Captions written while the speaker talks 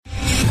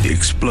The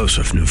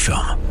explosive new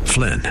film,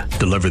 Flynn,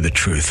 deliver the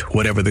truth,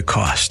 whatever the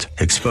cost.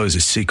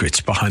 Exposes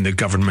secrets behind the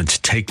government's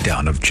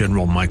takedown of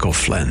General Michael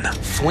Flynn.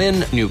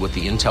 Flynn knew what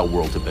the intel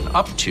world had been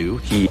up to.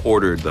 He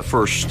ordered the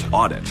first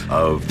audit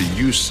of the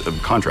use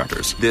of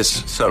contractors.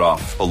 This set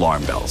off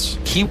alarm bells.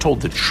 He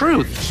told the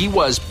truth. He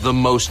was the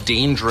most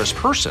dangerous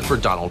person for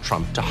Donald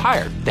Trump to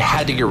hire. They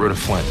had to get rid of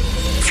Flynn.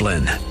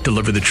 Flynn,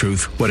 deliver the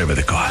truth, whatever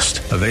the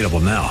cost. Available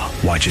now.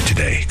 Watch it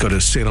today. Go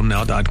to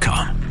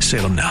salemnow.com.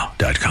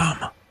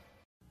 salemnow.com.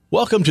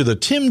 Welcome to the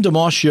Tim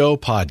DeMoss Show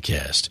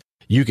podcast.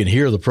 You can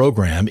hear the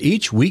program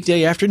each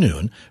weekday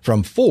afternoon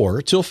from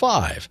 4 till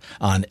 5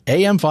 on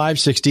AM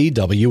 560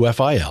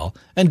 WFIL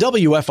and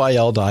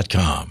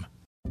WFIL.com.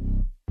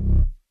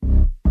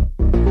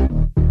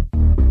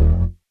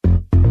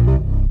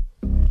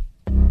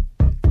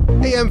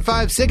 AM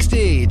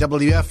 560,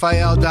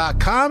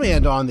 WFIL.com,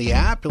 and on the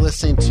app. You're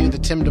listening to the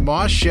Tim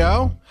DeMoss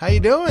Show. How you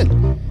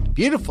doing?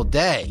 Beautiful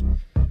day.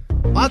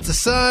 Lots of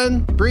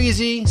sun,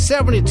 breezy,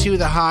 72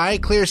 the high,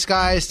 clear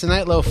skies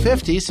tonight, low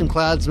 50, some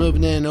clouds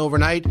moving in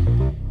overnight.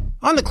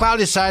 On the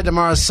cloudy side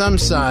tomorrow, some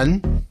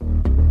sun,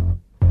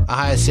 a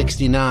high of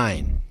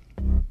 69.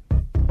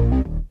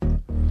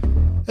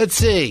 Let's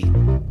see.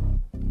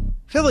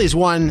 Phillies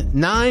won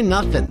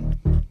 9-0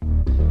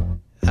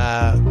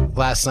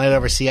 last night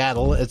over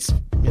Seattle. It's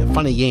a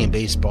funny game,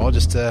 baseball.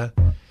 Just a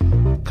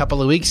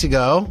couple of weeks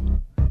ago,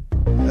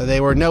 they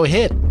were no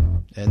hit,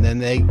 and then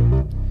they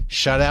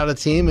shut out a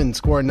team and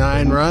scored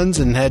 9 runs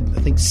and had, I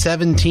think,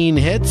 17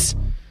 hits.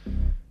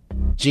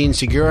 Gene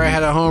Segura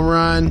had a home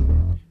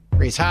run.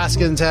 Rhys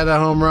Hoskins had a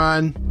home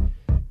run.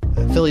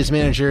 Phillies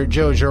manager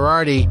Joe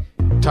Girardi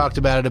talked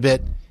about it a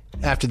bit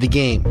after the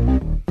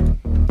game.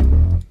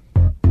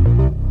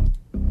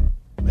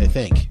 I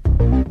think.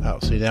 Oh,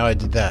 so now I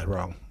did that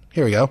wrong.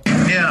 Here we go.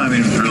 Yeah, I mean,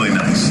 it was really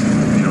nice.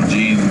 You know,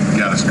 Gene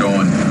got us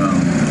going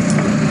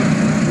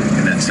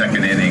in that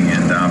second inning,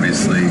 and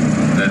obviously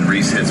then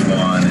Rhys hits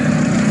one,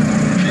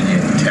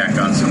 and tack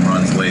on some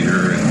runs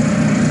later,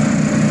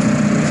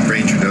 and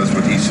Ranger does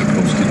what he's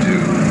supposed to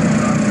do.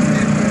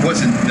 It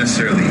wasn't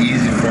necessarily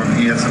easy for him.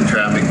 He had some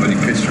traffic, but he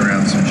pitched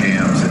around some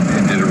jams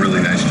and did a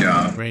really nice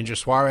job. Ranger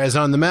Suarez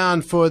on the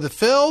mound for the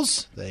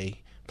Phils.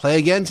 They play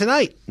again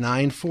tonight,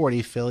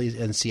 9:40, Phillies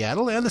and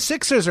Seattle. And the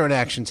Sixers are in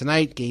action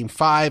tonight, Game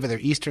 5 of their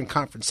Eastern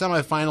Conference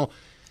semifinal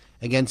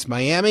against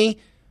Miami.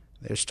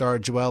 Their star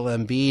Joel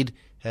Embiid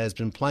has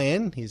been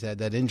playing. He's had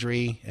that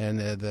injury, and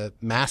the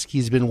mask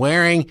he's been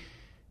wearing,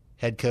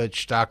 head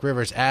coach Doc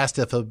Rivers asked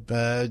if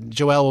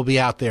Joel will be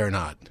out there or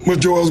not. Well,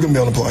 Joel's going to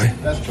be able to play.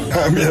 That's true.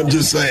 I mean, I'm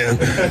just saying.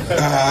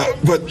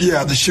 But,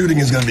 yeah, the shooting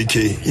is going to be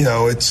key. You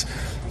know, it's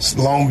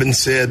long been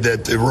said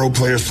that the road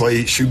players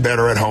shoot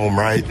better at home,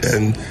 right?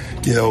 And,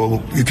 you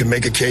know, you can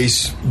make a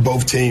case,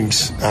 both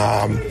teams.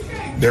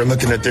 They're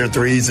looking at their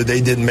threes that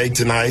they didn't make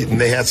tonight, and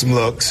they had some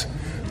looks.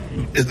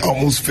 It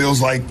almost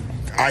feels like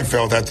I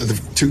felt after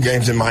the 2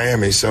 games in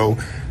Miami. So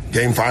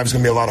Game 5 is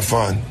going to be a lot of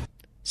fun.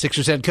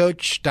 Sixers head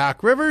coach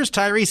Doc Rivers,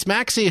 Tyrese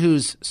Maxey,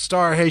 whose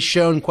star has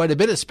shown quite a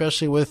bit,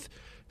 especially with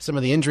some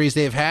of the injuries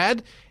they've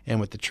had and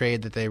with the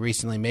trade that they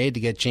recently made to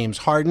get James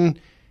Harden.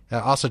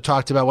 Also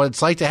talked about what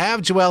it's like to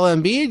have Joel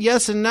Embiid,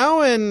 yes and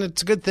no, and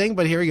it's a good thing,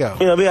 but here we go.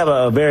 You know, we have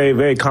a very,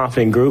 very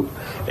confident group,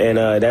 and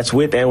that's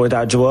with and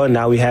without Joel.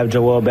 Now we have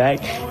Joel back,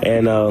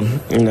 and,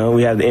 you know,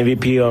 we have the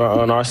MVP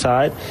on our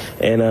side,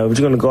 and we're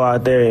just going to go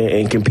out there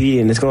and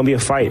compete, and it's going to be a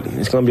fight.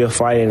 It's going to be a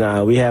fight,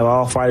 and we have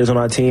all fighters on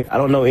our team. I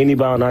don't know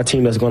anybody on our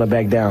team that's going to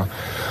back down.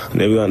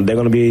 They're going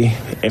to be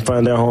in front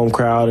of their home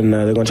crowd, and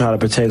they're going to try to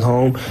protect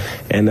home,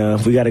 and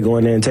we got to go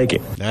in there and take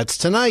it. That's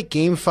tonight,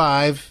 Game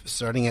 5,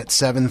 starting at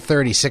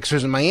 7:30.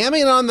 Sixers in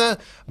Miami. And on the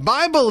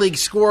Bible League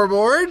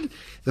scoreboard,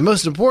 the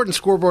most important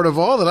scoreboard of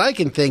all that I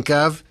can think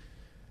of,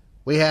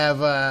 we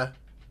have a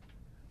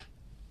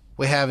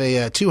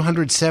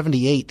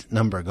 278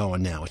 number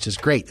going now, which is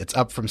great. It's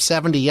up from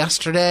 70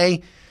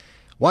 yesterday.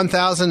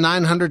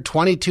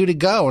 1,922 to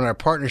go in our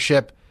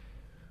partnership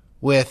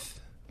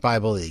with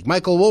Bible League.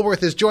 Michael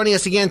Woolworth is joining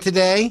us again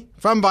today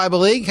from Bible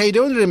League. How you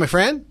doing today, my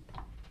friend?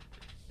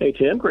 Hey,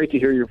 Tim. Great to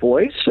hear your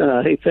voice.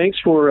 Hey, thanks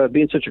for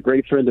being such a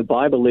great friend of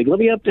Bible League. Let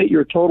me update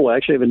your total. I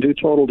actually have a new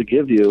total to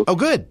give you. Oh,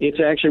 good. It's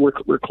actually,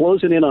 we're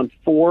closing in on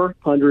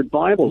 400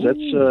 Bibles.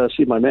 That's,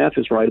 see, my math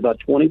is right, about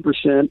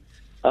 20%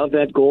 of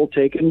that goal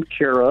taken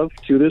care of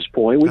to this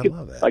point. We could,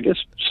 I guess,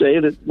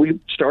 say that we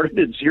started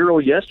at 0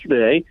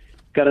 yesterday,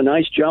 got a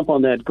nice jump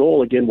on that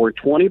goal. Again, we're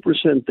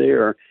 20%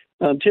 there.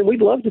 Tim,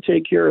 we'd love to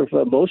take care of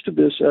most of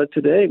this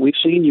today. We've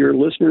seen your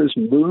listeners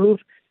move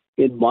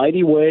in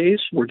mighty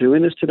ways. We're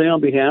doing this today on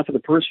behalf of the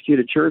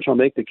persecuted church. I'll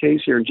make the case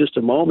here in just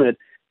a moment.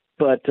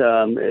 But,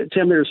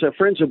 Tim, there's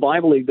Friends of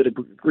Bible League that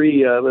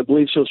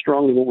believe so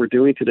strongly what we're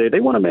doing today. They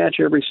want to match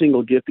every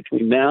single gift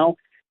between now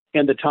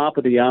and the top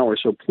of the hour.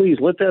 So please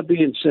let that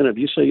be incentive.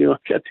 You say,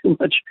 I've got too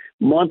much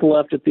month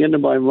left at the end of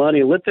my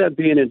money. Let that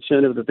be an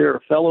incentive that there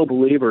are fellow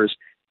believers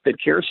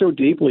that care so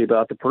deeply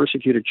about the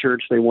persecuted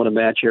church. They want to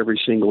match every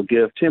single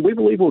gift. Tim, we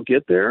believe we'll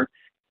get there.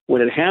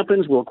 When it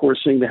happens, we'll, of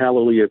course, sing the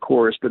Hallelujah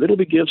chorus, but it'll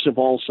be gifts of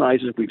all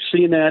sizes. We've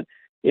seen that.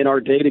 in our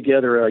day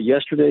together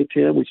yesterday,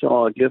 Tim, we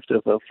saw a gift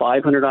of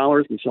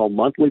 $500. We saw a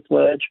monthly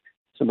pledge,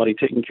 somebody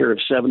taking care of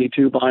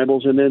 72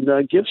 Bibles, and then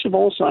gifts of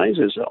all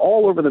sizes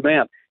all over the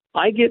map.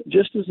 I get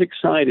just as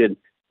excited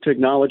to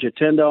acknowledge a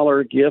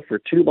 $10 gift for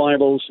 2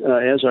 Bibles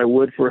as I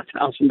would for a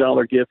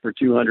 $1,000 gift for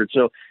 200.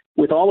 So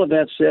with all of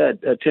that said,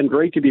 Tim,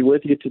 great to be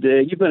with you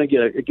today. You've been,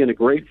 again, a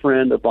great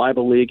friend of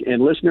Bible League.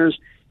 And listeners,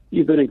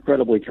 you've been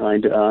incredibly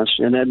kind to us,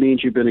 and that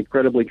means you've been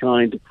incredibly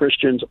kind to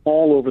Christians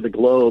all over the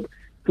globe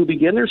who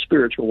begin their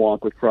spiritual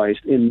walk with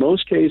Christ, in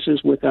most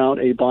cases without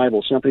a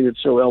Bible, something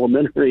that's so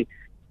elementary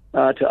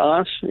to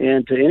us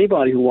and to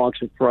anybody who walks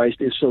with Christ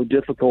is so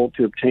difficult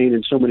to obtain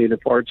in so many of the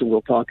parts that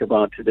we'll talk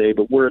about today.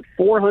 But we're at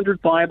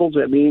 400 Bibles.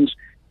 That means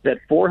that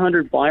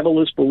 400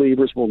 Bibleless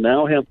believers will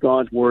now have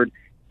God's Word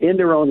in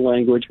their own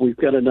language. We've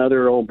got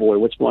another,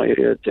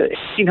 1,800 to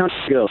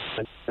go.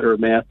 Better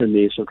math than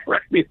me, so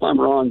correct me if I'm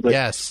wrong. But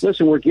yes.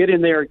 Listen, we're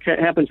getting there. It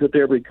happens with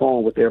every call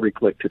and with every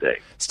click today.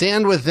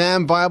 Stand with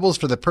them, Bibles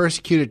for the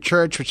Persecuted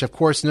Church, which of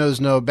course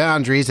knows no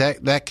boundaries.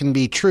 That can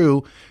be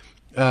true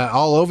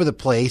all over the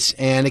place.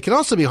 And it can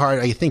also be hard,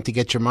 I think, to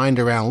get your mind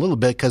around a little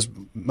bit because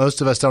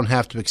most of us don't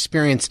have to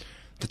experience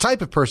the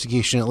type of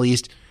persecution, at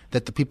least,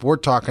 that the people we're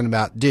talking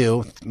about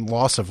do,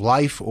 loss of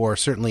life or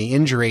certainly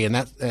injury,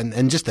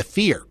 and just the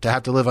fear, to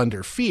have to live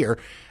under fear.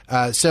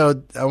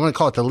 So I want to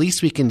call it the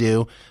least we can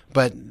do,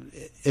 but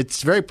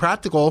it's very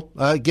practical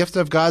gift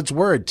of God's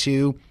Word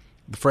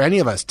for any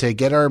of us to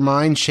get our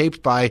mind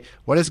shaped by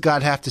what does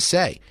God have to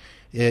say.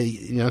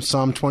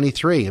 Psalm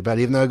 23, about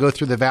even though I go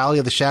through the valley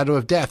of the shadow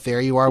of death,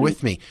 there you are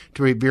with me.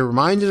 To be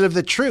reminded of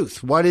the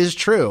truth, what is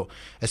true,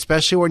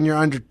 especially when you're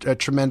under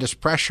tremendous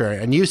pressure.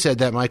 And you said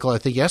that, Michael, I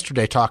think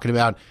yesterday, talking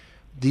about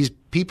these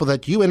people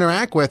that you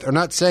interact with are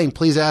not saying,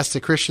 please ask the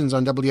Christians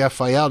on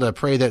WFIL to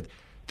pray that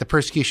the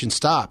persecution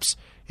stops.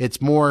 It's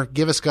more,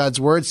 give us God's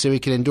Word so we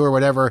can endure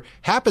whatever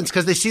happens,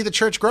 because they see the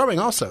church growing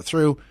also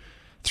through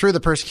the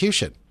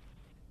persecution.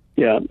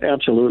 Yeah,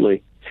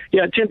 absolutely.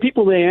 Yeah, Tim,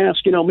 people, they ask,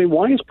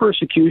 why is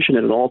persecution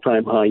at an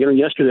all-time high?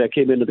 Yesterday I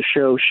came into the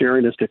show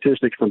sharing the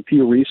statistics from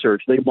Pew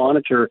Research. They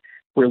monitor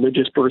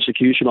religious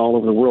persecution all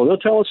over the world. They'll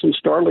tell us some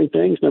startling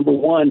things. Number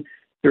one,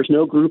 there's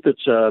no group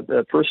that's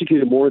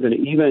persecuted more than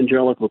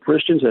evangelical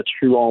Christians. That's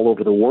true all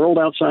over the world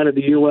outside of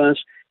the U.S.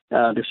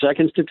 The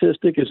second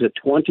statistic is that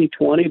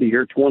 2020, the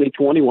year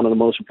 2020, one of the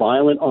most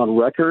violent on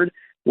record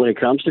when it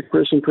comes to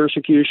Christian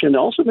persecution. They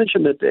also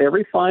mentioned that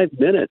every 5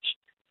 minutes,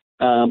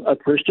 a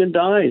Christian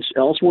dies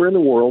elsewhere in the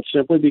world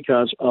simply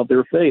because of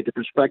their faith. The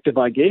perspective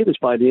I gave is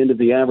by the end of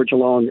the average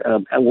long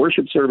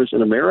worship service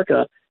in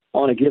America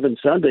on a given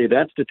Sunday,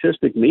 that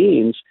statistic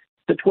means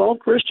that 12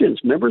 Christians,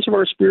 members of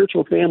our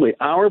spiritual family,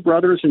 our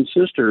brothers and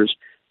sisters,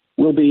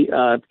 will be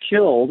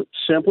killed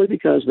simply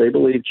because they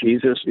believe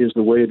Jesus is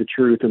the way, the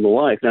truth, and the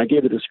life. Now, I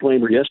gave a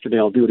disclaimer yesterday.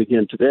 I'll do it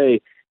again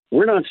today.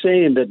 We're not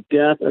saying that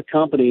death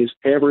accompanies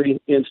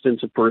every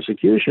instance of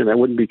persecution. That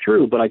wouldn't be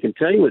true. But I can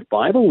tell you at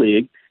Bible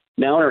League,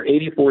 now in our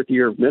 84th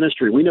year of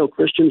ministry, we know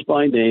Christians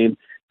by name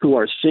who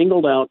are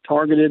singled out,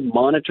 targeted,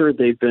 monitored.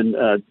 They've been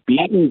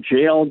beaten,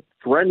 jailed,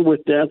 threatened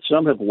with death.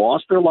 Some have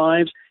lost their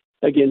lives,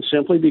 again,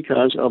 simply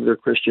because of their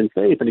Christian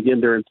faith. And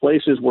again, they're in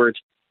places where it's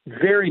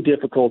very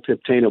difficult to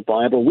obtain a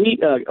Bible. We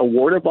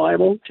award a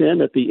Bible,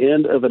 Tim, at the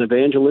end of an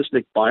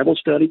evangelistic Bible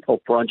study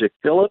called Project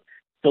Philip.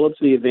 Philip's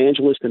the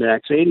evangelist in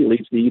Acts 8. He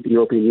leads the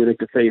Ethiopian eunuch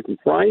to faith in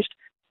Christ.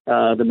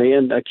 The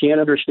man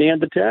can't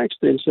understand the text,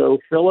 and so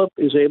Philip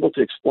is able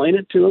to explain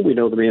it to him. We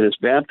know the man is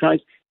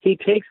baptized. He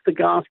takes the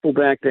gospel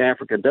back to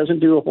Africa. It doesn't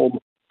do a whole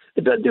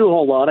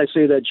lot. I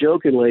say that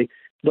jokingly,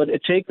 but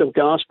take the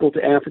gospel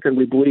to Africa, and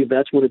we believe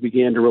that's when it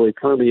began to really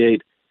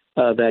permeate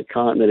that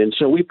continent. And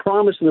so we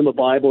promised them a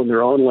Bible in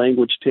their own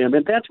language, Tim,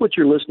 and that's what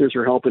your listeners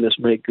are helping us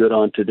make good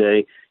on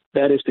today.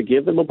 That is to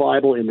give them a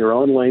Bible in their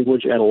own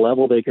language at a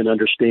level they can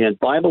understand.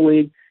 Bible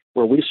League,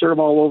 where we serve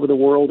all over the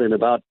world in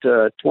about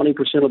 20%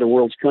 of the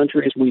world's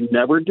countries, we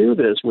never do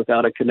this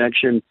without a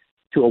connection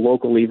to a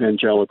local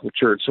evangelical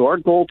church. So our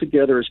goal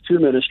together as two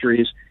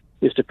ministries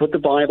is to put the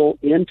Bible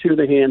into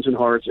the hands and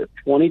hearts of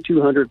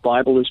 2,200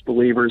 Bibleless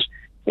believers,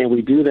 and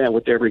we do that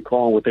with every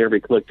call, with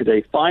every click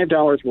today.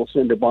 $5 will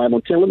send a Bible.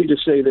 And Tim, let me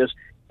just say this.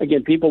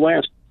 Again, people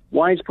ask,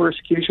 why is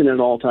persecution at an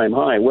all-time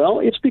high?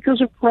 Well, it's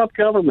because of corrupt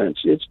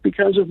governments. It's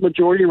because of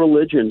majority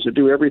religions that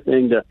do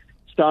everything to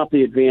stop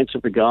the advance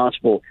of the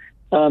gospel.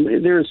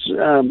 There's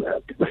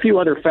a few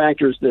other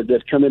factors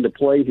that come into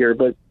play here,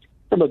 but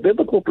from a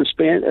biblical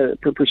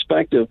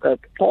perspective,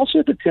 Paul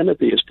said to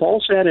Timothy, as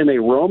Paul sat in a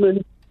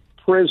Roman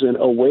prison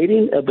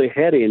awaiting a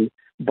beheading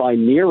by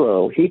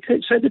Nero, he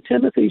said to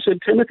Timothy,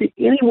 Timothy,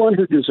 anyone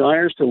who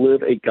desires to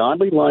live a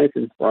godly life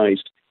in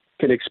Christ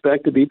can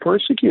expect to be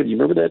persecuted. You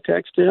remember that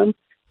text, Tim?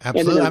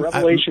 Absolutely. And in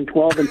Revelation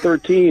 12 and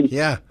 13,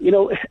 yeah.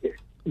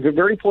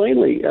 Very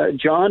plainly,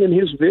 John in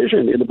his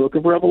vision in the book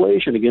of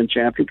Revelation, again,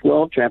 chapter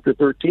 12, chapter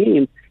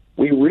 13,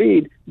 we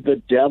read,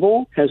 the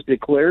devil has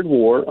declared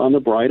war on the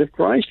bride of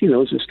Christ. He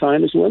knows his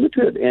time is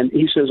limited. And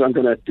he says, I'm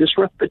going to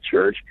disrupt the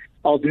church.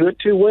 I'll do it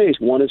two ways.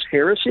 One is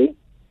heresy,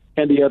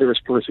 and the other is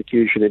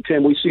persecution. And,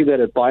 Tim, we see that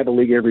at Bible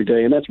League every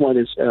day, and that's why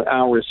this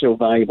hour is so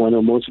valuable. I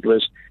know most of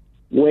us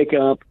wake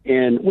up,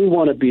 and we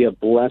want to be a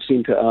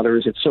blessing to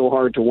others. It's so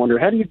hard to wonder,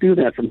 how do you do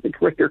that from the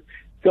greater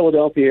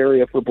Philadelphia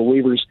area for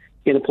believers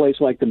in a place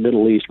like the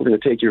Middle East? We're going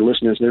to take your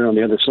listeners there on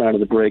the other side of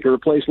the break. Or a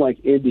place like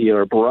India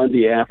or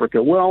Burundi,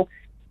 Africa. Well,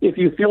 if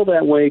you feel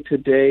that way,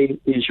 today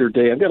is your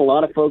day. I've got a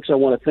lot of folks I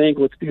want to thank.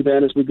 Let's do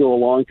that as we go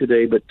along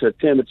today. But,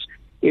 Tim,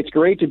 it's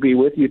great to be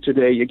with you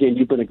today. Again,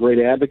 you've been a great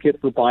advocate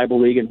for Bible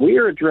League, and we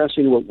are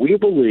addressing what we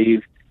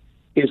believe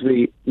is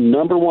the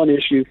number one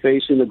issue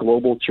facing the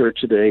global church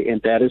today, and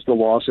that is the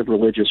loss of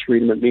religious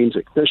freedom. It means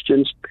that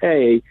Christians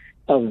pay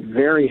a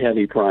very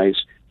heavy price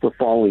for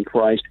following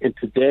Christ, and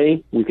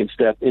today we can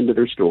step into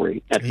their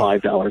story at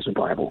 $5 a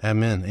Bible.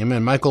 Amen.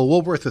 Amen. Michael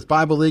Woolworth with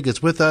Bible League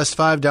is with us.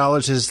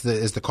 $5 is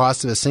the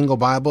cost of a single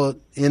Bible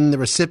in the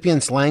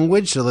recipient's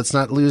language, so let's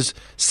not lose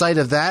sight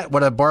of that.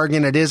 What a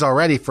bargain it is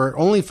already for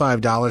only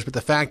 $5, but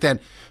the fact that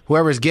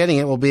whoever's getting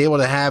it will be able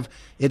to have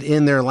it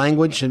in their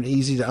language and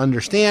easy to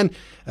understand.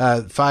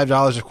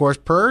 $5, of course,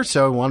 per,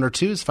 so one or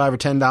two is $5 or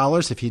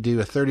 $10. If you do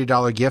a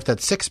 $30 gift,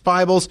 that's 6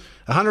 Bibles.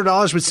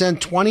 $100 would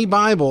send 20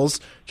 Bibles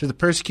to the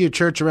persecuted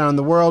church around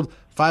the world.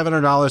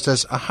 $500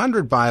 does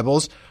 100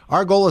 Bibles.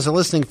 Our goal as a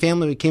listening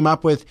family we came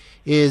up with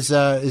is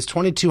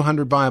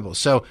 2,200 Bibles.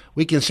 So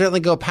we can certainly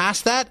go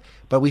past that,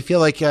 but we feel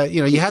like,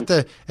 you have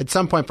to, at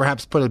some point,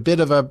 perhaps put a bit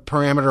of a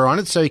parameter on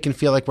it so you can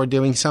feel like we're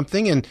doing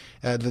something, and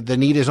the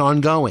need is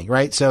ongoing,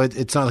 right? So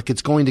it's not like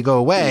it's going to go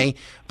away,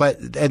 but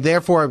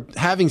therefore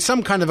having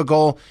some kind of a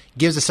goal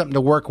gives us something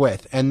to work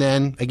with. And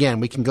then, again,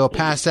 we can go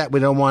past that. We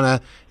don't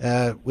want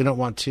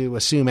to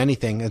assume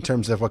anything in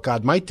terms of what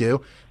God might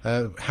do.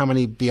 How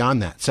many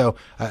beyond that? So,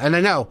 and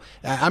I know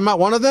I'm not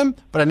one of them,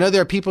 but I know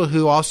there are people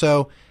who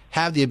also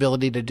have the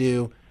ability to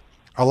do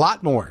a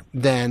lot more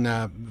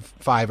than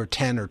 5 or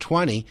 10 or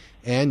 20,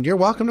 and you're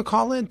welcome to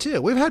call in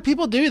too. We've had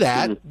people do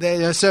that,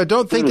 so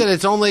don't think that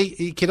it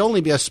can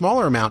only be a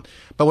smaller amount.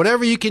 But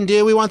whatever you can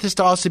do, we want this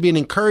to also be an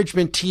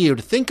encouragement to you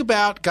to think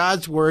about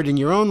God's Word in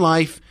your own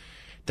life.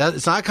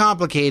 It's not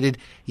complicated.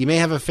 You may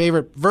have a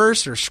favorite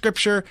verse or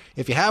scripture.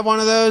 If you have one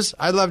of those,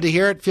 I'd love to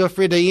hear it. Feel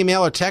free to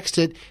email or text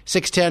it.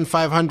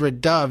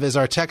 610-500-DOVE is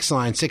our text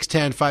line,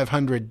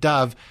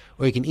 610-500-DOVE.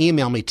 Or you can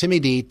email me, Timmy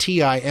D,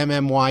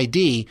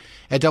 TIMMYD,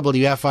 at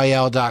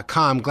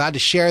WFIL.com. Glad to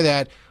share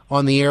that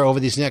on the air over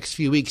these next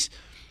few weeks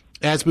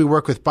as we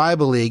work with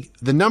Bible League.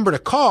 The number to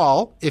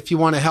call, if you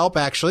want to help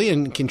actually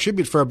and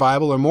contribute for a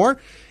Bible or more,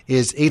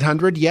 is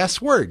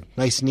 800-YES-WORD.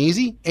 Nice and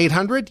easy,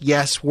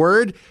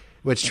 800-YES-WORD,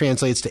 which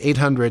translates to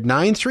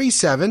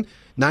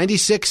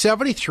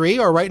 800-937-9673,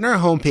 or right in our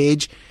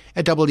homepage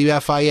at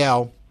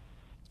WFIL.com.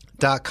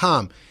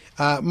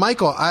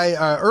 Michael,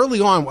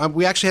 early on,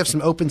 we actually have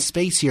some open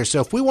space here.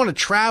 So if we want to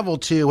travel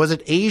to, was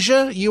it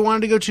Asia you wanted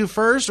to go to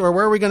first, or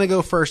where are we going to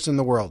go first in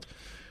the world?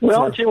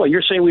 Well, I'll tell you what,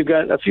 you're saying we've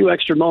got a few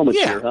extra moments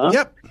here, huh?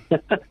 Yep.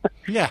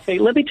 Yeah. Hey,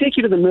 let me take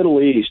you to the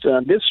Middle East.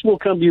 This will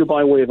come to you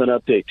by way of an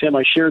update. Tim,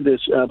 I shared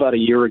this about a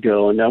year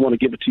ago, and I want to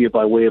give it to you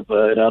by way of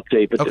an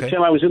update. But okay.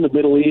 Tim, I was in the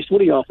Middle East. What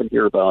do you often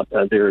hear about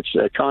there? It's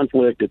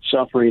conflict, it's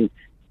suffering,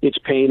 it's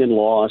pain and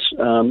loss.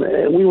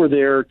 We were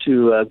there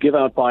to give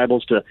out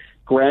Bibles to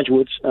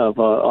graduates of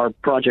our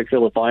Project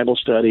Philip Bible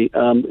Study.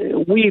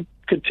 We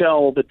could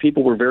tell that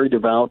people were very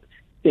devout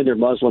in their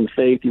Muslim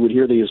faith. You would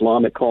hear the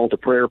Islamic call to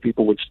prayer.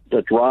 People would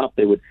drop.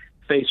 They would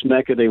face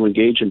Mecca. They would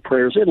engage in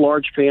prayers. They had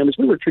large families.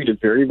 We were treated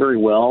very, very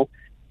well.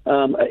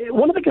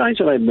 One of the guys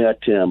that I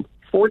met, Tim,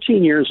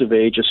 14 years of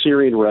age, a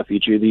Syrian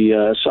refugee.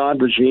 The Assad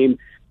regime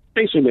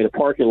basically made a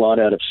parking lot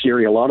out of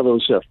Syria. A lot of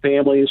those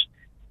families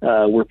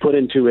were put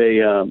into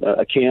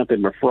a camp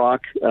in Mafraq,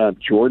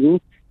 Jordan.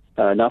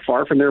 Not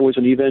far from there was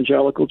an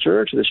evangelical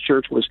church. This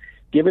church was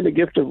given the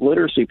gift of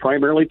literacy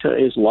primarily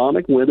to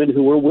Islamic women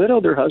who were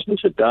widowed. Their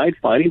husbands had died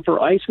fighting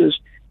for ISIS,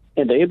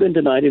 and they had been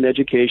denied an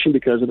education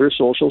because of their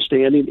social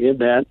standing in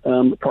that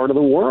part of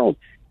the world.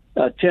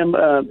 Tim,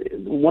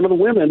 one of the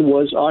women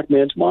was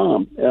Ahmed's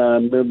mom.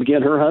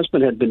 Again, her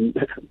husband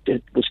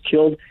was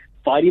killed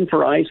fighting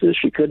for ISIS.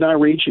 She could not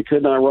read, she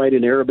could not write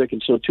in Arabic,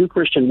 and so 2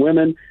 Christian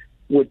women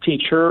would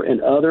teach her and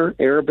other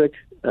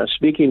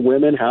Arabic-speaking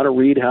women how to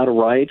read, how to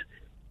write.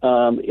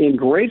 In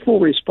grateful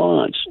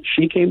response,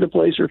 she came to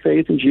place her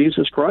faith in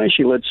Jesus Christ.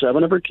 She led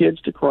 7 of her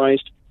kids to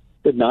Christ,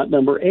 but not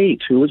number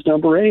 8. Who was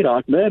number 8?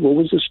 Ahmed. What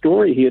was the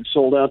story? He had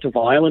sold out to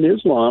violent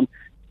Islam,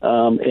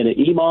 and an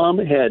imam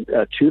had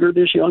tutored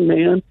this young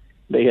man.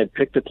 They had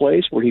picked a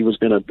place where he was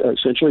going to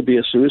essentially be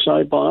a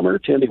suicide bomber.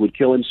 He would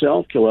kill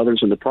himself, kill others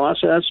in the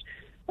process.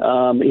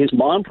 His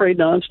mom prayed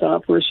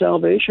nonstop for his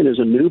salvation. As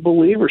a new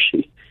believer,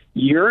 she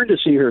yearned to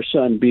see her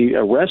son be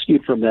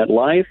rescued from that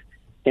life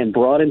and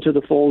brought into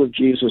the fold of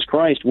Jesus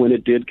Christ when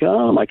it did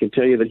come. I can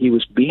tell you that he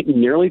was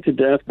beaten nearly to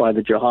death by the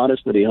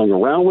jihadists that he hung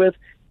around with.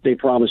 They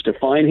promised to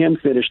find him,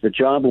 finish the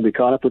job, and we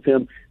caught up with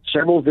him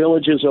several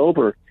villages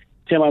over.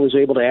 Tim, I was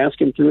able to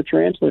ask him through a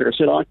translator. I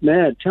said,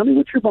 Ahmed, tell me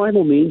what your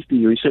Bible means to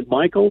you. He said,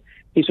 Michael,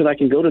 he said, I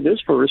can go to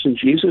this verse, and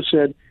Jesus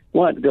said,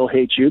 what? They'll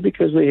hate you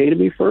because they hated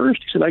me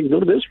first. He said, I can go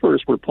to this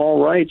verse where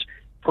Paul writes,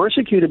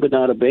 persecuted but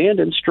not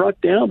abandoned, struck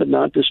down but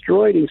not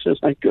destroyed. He says,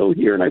 I go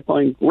here and I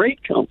find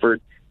great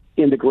comfort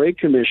in the Great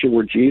Commission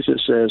where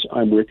Jesus says,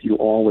 I'm with you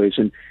always.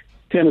 And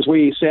Tim, as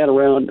we sat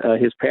around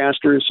his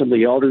pastors, some of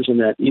the elders in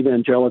that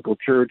evangelical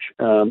church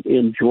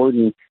in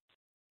Jordan,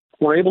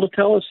 were able to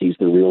tell us he's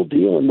the real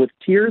deal. And with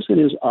tears in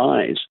his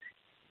eyes,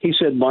 he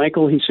said,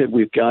 Michael, he said,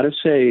 we've got to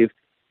save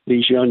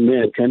these young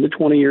men, 10 to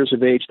 20 years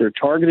of age. They're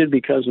targeted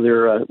because of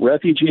their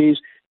refugees,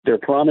 their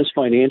promised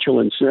financial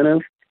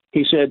incentive.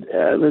 He said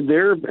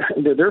their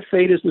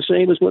fate is the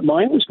same as what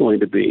mine was going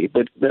to be.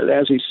 But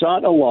as he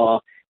sought Allah,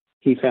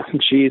 he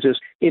found Jesus.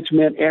 It's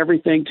meant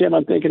everything. Tim,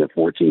 I'm thinking at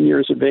 14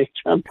 years of age,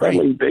 I'm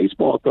peddling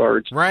baseball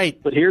cards.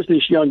 Right. But here's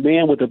this young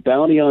man with a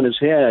bounty on his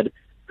head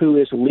who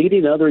is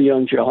leading other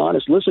young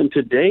jihadists. Listen,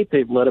 to date,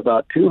 they've led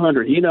about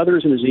 200. He and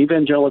others in his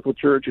evangelical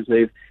churches,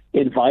 they've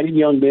invited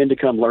young men to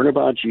come learn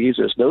about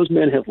Jesus. Those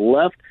men have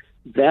left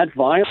that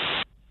violence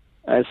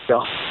as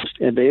jihadists,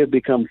 and they have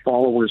become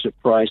followers of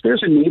Christ.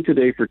 There's a need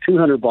today for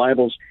 200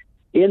 Bibles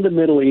in the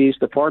Middle East,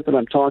 the part that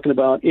I'm talking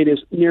about. It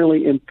is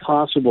nearly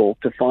impossible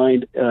to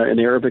find an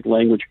Arabic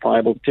language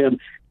Bible. Tim,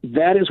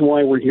 that is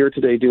why we're here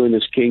today doing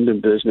this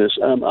kingdom business.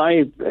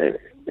 I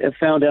have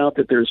found out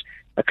that there's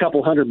a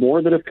couple hundred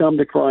more that have come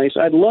to Christ.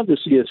 I'd love to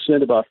see us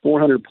send about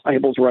 400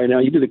 Bibles right now.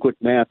 You do the quick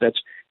math. That's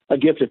a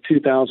gift of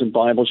 2,000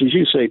 Bibles. As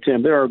you say,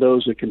 Tim, there are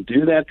those that can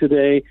do that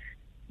today.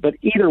 But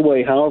either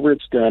way, however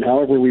it's done,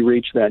 however we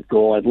reach that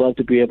goal, I'd love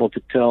to be able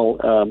to tell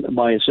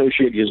my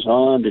associate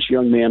Yazan, this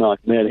young man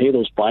Ahmed, hey,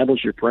 those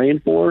Bibles you're praying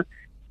for,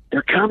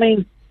 they're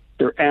coming.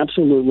 They're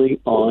absolutely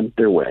on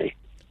their way.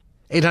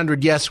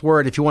 800 yes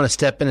word if you want to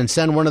step in and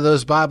send one of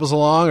those Bibles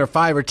along, or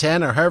 5 or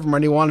 10, or however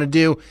many you want to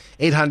do.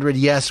 800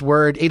 yes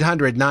word,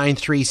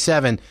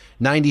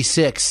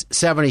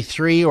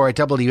 800-937-9673, or at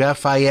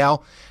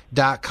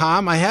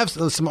WFIL.com. I have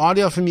some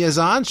audio from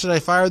Yazan. Should I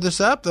fire this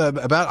up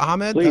about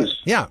Ahmed? Please.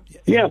 Yeah,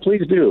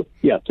 please do.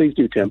 Yeah, please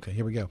do, Tim. Okay,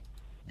 here we go.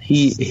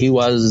 He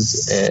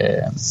was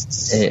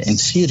in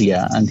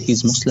Syria, and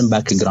he's Muslim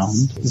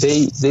background.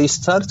 They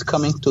start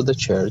coming to the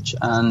church,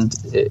 and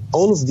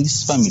all of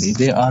these family,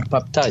 they are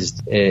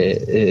baptized.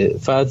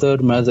 Father,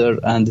 mother,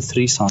 and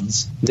 3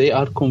 sons. They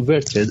are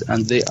converted,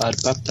 and they are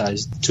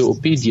baptized to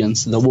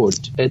obedience the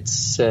word.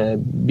 It's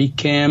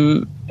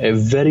became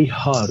very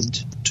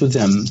hard to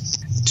them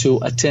to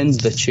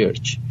attend the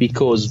church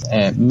because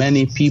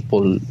many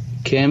people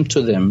came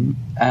to them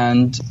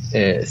and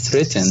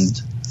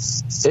threatened,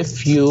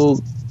 if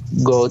you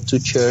go to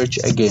church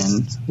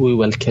again, we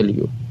will kill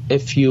you.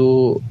 If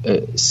you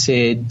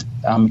said,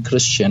 I'm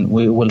Christian,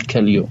 we will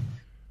kill you.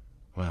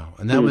 Wow.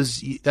 And that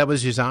was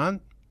Yazan,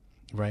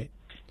 right?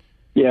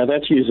 Yeah,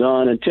 that's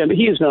Yazan. And Tim,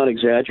 he is not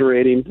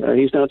exaggerating.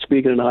 He's not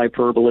speaking in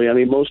hyperbole. I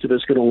mean, most of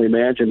us can only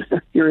imagine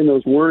hearing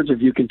those words,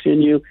 if you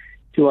continue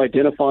to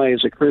identify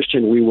as a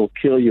Christian, we will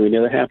kill you. And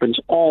that happens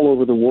all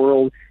over the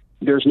world.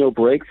 There's no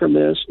break from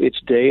this.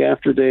 It's day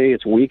after day.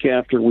 It's week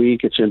after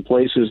week. It's in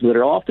places that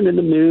are often in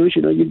the news.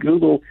 You know, you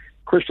Google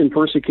Christian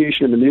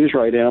persecution in the news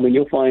right now, I mean,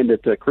 you'll find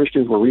that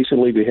Christians were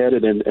recently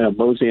beheaded in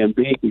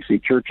Mozambique. We see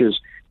churches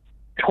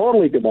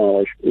totally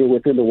demolished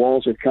within the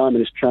walls of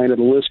communist China.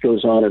 The list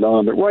goes on and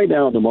on. But right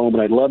now, at the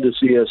moment, I'd love to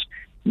see us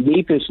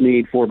meet this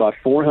need for about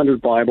 400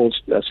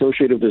 Bibles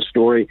associated with this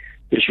story,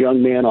 this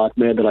young man,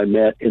 Ahmed, that I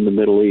met in the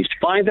Middle East.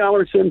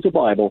 $5 sends a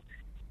Bible.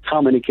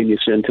 How many can you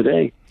send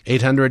today?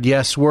 800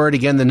 yes word.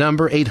 Again, the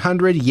number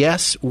 800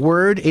 yes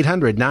word,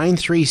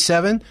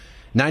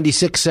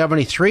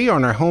 800-937-9673,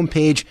 on our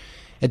homepage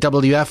at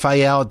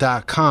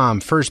WFIL.com.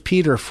 1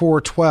 Peter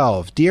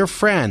 4:12. Dear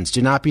friends, do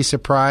not be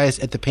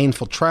surprised at the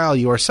painful trial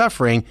you are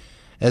suffering,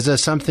 as though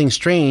something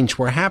strange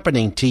were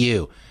happening to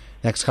you.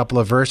 Next couple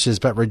of verses.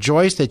 But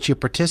rejoice that you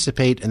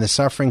participate in the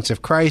sufferings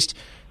of Christ,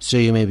 so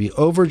you may be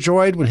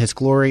overjoyed when his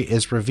glory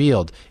is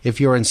revealed. If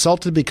you are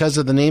insulted because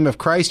of the name of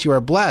Christ, you are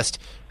blessed,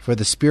 for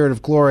the Spirit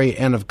of glory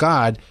and of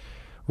God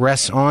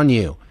rests on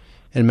you.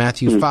 In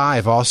Matthew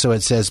 5, also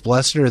it says,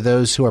 Blessed are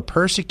those who are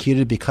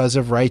persecuted because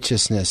of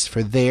righteousness,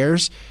 for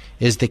theirs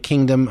is the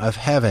kingdom of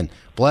heaven.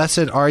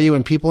 Blessed are you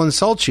when people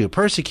insult you,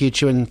 persecute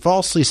you, and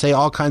falsely say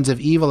all kinds of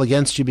evil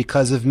against you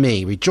because of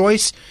me.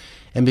 Rejoice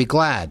and be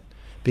glad,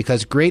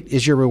 because great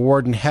is your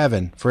reward in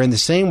heaven. For in the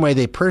same way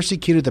they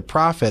persecuted the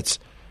prophets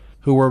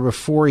who were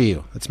before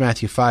you. That's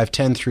Matthew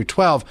 5:10 through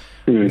 12.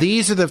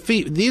 These are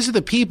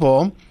the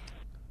people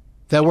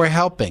that we're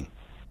helping.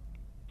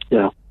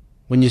 Yeah.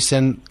 When you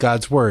send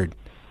God's word.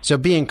 So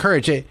be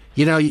encouraged.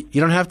 You know, you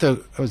don't have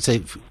to, I would say,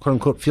 quote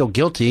unquote, feel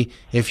guilty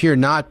if you're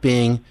not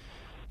being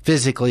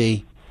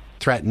physically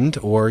threatened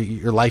or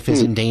your life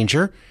is in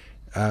danger.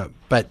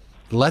 But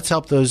let's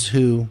help those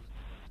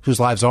whose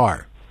lives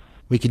are.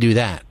 We could do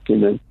that.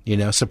 Amen. You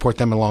know, support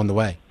them along the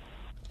way.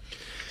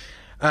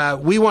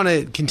 We want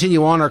to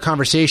continue on our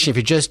conversation. If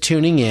you're just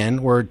tuning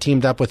in, we're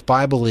teamed up with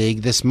Bible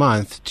League this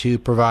month to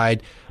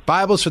provide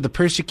Bibles for the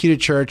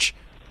persecuted church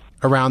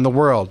around the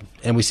world.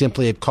 And we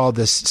simply have called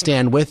this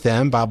Stand With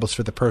Them, Bibles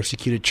for the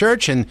Persecuted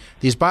Church. And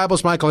these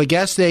Bibles, Michael, I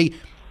guess they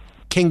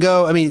can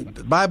go, I mean,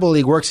 Bible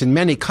League works in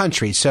many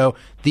countries. So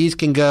these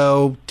can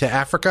go to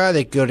Africa,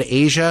 they can go to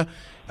Asia,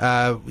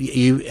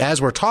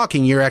 as we're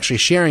talking, you're actually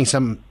sharing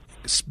some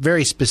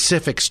very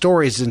specific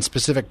stories in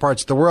specific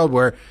parts of the world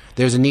where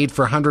there's a need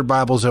for 100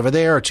 Bibles over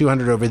there or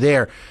 200 over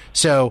there.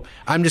 So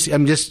I'm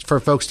just for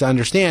folks to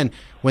understand,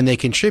 when they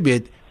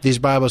contribute, these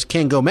Bibles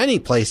can go many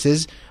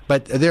places,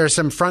 but there are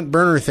some front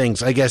burner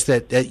things, I guess,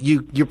 that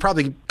you're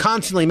probably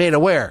constantly made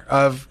aware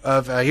of.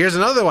 Here's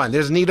another one.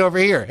 There's a need over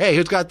here. Hey,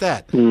 who's got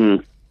that?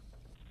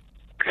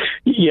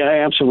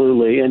 Yeah,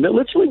 absolutely. And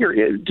let's linger.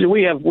 Do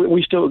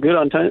we still good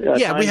on time?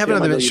 Yeah, we have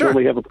another minute. Sure.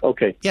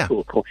 Okay. Yeah.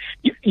 Cool.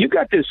 You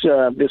got this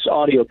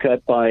audio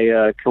cut by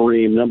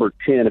Kareem, number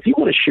 10. If you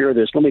want to share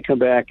this, let me come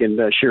back and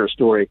share a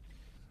story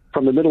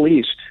from the Middle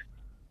East.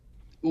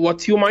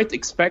 What you might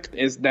expect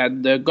is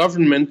that the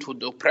government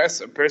would oppress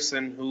a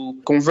person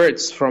who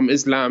converts from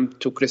Islam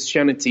to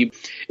Christianity.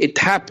 It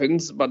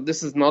happens, but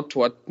this is not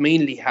what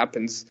mainly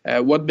happens.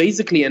 What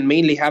basically and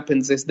mainly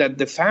happens is that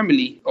the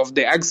family of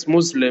the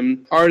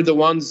ex-Muslim are the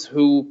ones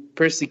who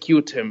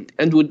persecute him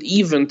and would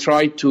even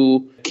try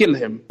to kill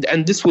him.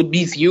 And this would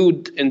be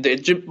viewed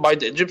by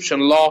the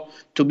Egyptian law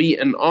to be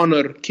an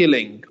honor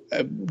killing.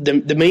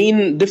 The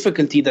main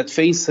difficulty that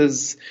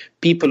faces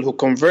people who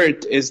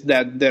convert is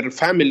that their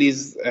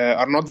families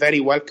are not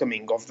very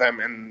welcoming of them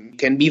and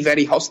can be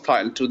very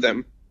hostile to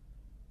them.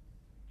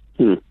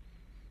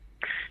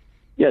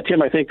 Yeah,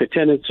 Tim, I think the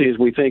tendency is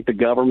we think the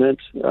government,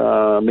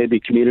 maybe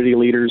community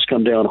leaders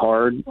come down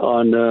hard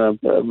on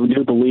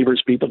new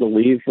believers, people that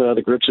leave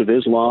the grips of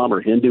Islam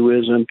or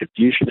Hinduism,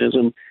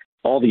 Confucianism,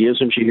 all the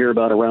isms you hear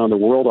about around the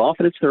world.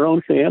 Often it's their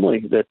own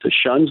family that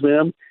shuns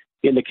them.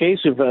 In the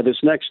case of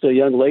this next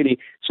young lady,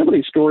 some of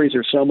these stories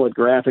are somewhat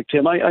graphic,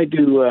 Tim. I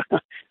do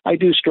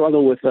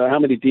struggle with how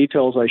many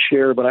details I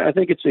share, but I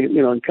think it's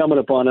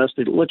incumbent upon us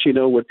to let you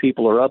know what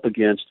people are up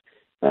against.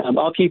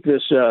 I'll keep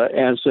this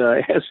as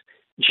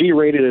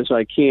G-rated as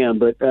I can,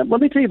 but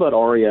let me tell you about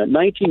Aria.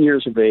 19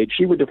 years of age,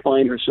 she would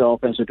define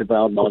herself as a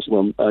devout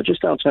Muslim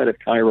just outside of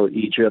Cairo,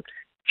 Egypt.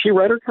 She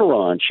read her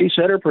Quran. She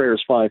said her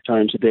prayers 5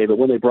 times a day, but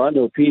when they brought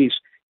no peace,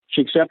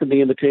 she accepted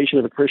the invitation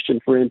of a Christian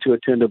friend to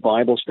attend a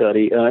Bible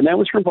study, and that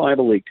was from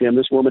Bible League, Tim.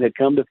 This woman had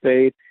come to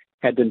faith,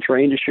 had been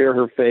trained to share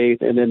her faith,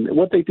 and then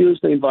what they do is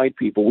they invite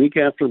people week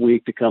after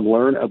week to come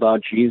learn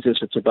about Jesus.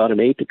 It's about an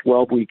 8 to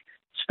 12-week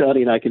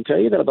study, and I can tell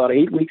you that about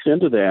 8 weeks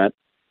into that,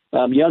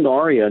 young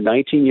Aria,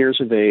 19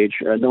 years of age,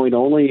 knowing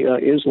only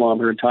Islam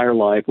her entire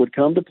life, would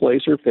come to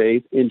place her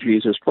faith in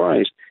Jesus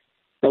Christ.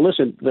 Now,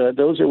 listen,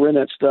 those that were in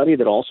that study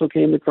that also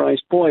came to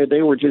Christ, boy,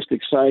 they were just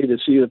excited to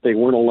see that they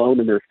weren't alone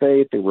in their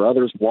faith. There were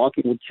others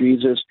walking with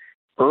Jesus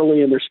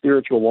early in their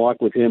spiritual walk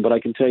with him. But I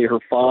can tell you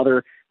her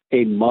father,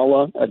 a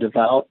mullah, a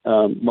devout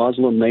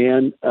Muslim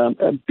man,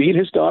 beat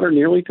his daughter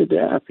nearly to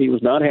death. He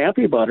was not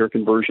happy about her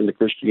conversion to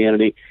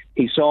Christianity.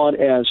 He saw it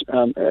as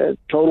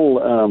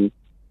total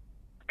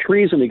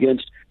treason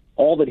against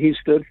all that he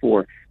stood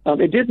for.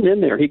 It didn't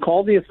end there. He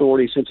called the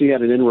authorities since he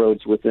had an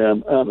inroads with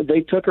them. They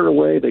took her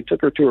away. They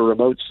took her to a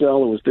remote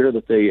cell. It was there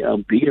that they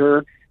beat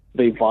her.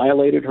 They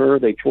violated her.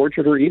 They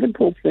tortured her, even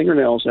pulled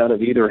fingernails out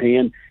of either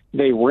hand.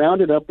 They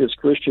rounded up this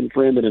Christian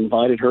friend that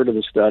invited her to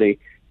the study.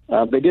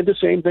 They did the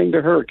same thing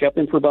to her, kept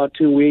him for about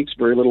 2 weeks,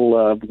 very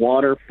little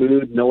water,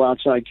 food, no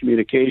outside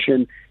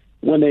communication.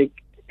 When it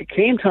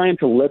came time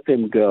to let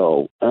them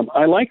go,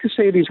 I like to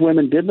say these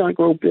women did not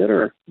grow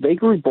bitter. They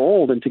grew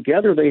bold, and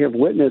together they have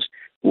witnessed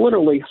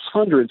literally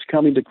hundreds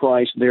coming to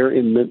Christ there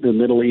in the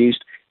Middle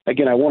East.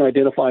 Again, I won't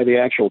identify the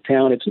actual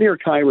town. It's near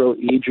Cairo,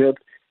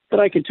 Egypt. But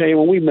I can tell you,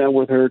 when we met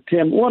with her,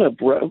 Tim,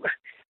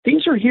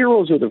 these are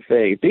heroes of the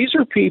faith. These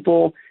are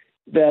people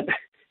that,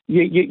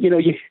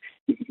 you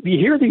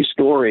hear these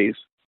stories.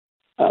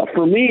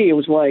 For me, it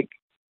was like,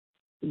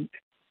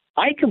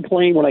 I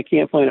complain when I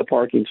can't find a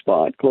parking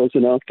spot close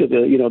enough to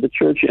the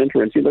church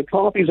entrance. The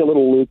coffee's a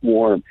little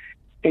lukewarm.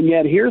 And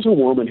yet here's a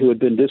woman who had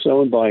been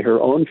disowned by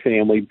her own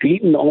family,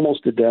 beaten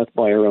almost to death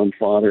by her own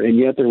father, and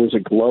yet there was a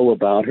glow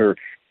about her.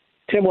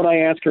 Tim, when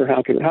I asked her,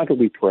 how could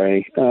we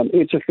pray?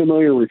 It's a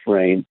familiar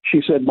refrain.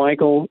 She said,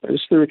 Michael,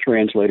 it's through a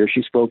translator.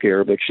 She spoke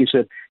Arabic. She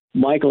said,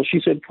 Michael, she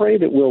said, pray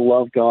that we'll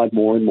love God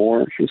more and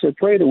more. She said,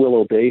 pray that we'll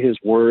obey his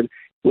word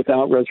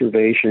without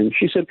reservation.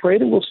 She said, pray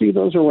that we'll see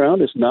those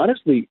around us not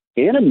as the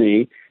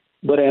enemy,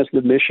 but as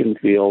the mission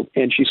field.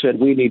 And she said,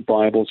 we need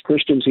Bibles.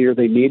 Christians here,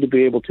 they need to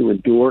be able to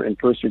endure and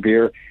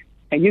persevere.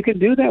 And you can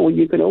do that when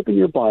you can open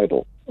your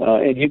Bible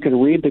and you can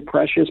read the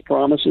precious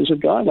promises of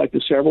God, like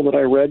the several that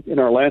I read in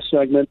our last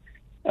segment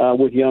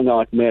with young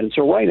Ahmed. And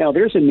so right now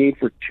there's a need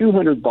for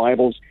 200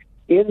 Bibles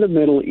in the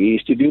Middle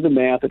East. You do the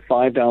math at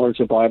 $5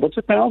 a Bible. It's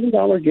a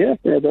 $1,000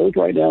 gift. There are those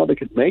right now that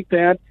could make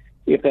that.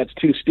 If that's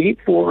too steep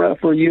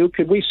for you,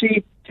 could we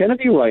see 10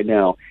 of you right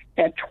now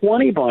at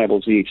 20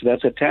 Bibles each?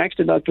 That's a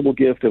tax-deductible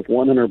gift of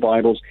 100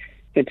 Bibles.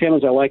 And, Tim,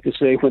 as I like to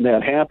say, when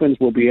that happens,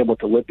 we'll be able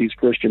to let these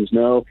Christians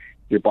know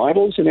your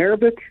Bibles in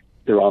Arabic,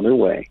 they're on their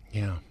way.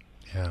 Yeah.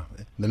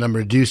 The number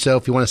to do so,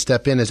 if you want to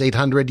step in, is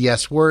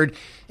 800-YES-WORD,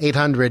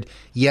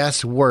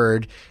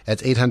 800-YES-WORD.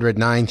 That's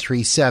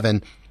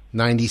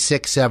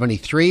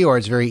 800-937-9673, or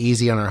it's very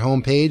easy on our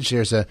homepage.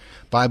 There's a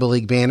Bible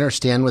League banner,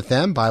 Stand With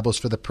Them, Bibles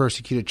for the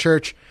Persecuted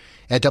Church.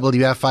 at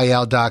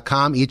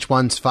WFIL.com. Each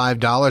one's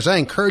 $5. I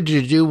encourage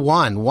you to do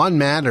one. One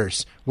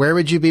matters. Where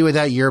would you be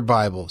without your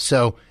Bible?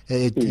 So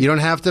you don't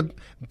have to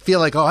feel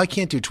like, oh, I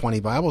can't do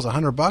 20 Bibles,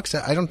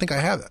 $100. I don't think I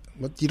have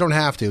that. You don't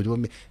have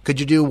to. Could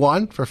you do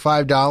one for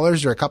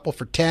 $5 or a couple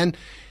for 10?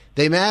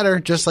 They matter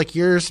just like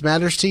yours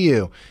matters to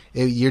you.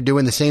 You're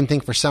doing the same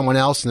thing for someone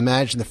else, and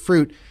imagine the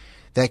fruit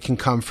that can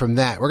come from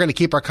that. We're going to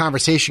keep our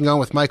conversation going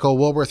with Michael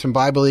Woolworth from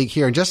Bible League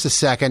here in just a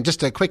second.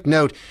 Just a quick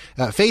note,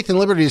 Faith and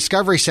Liberty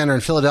Discovery Center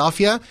in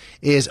Philadelphia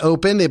is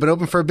open. They've been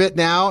open for a bit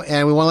now,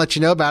 and we want to let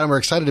you know about them. We're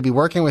excited to be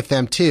working with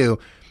them, too.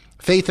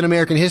 Faith in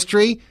American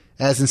history,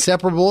 as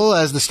inseparable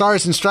as the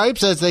stars and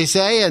stripes, as they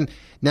say, and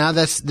now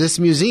this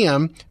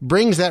museum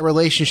brings that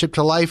relationship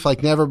to life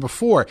like never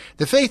before.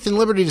 The Faith and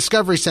Liberty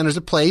Discovery Center is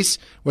a place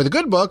where the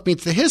good book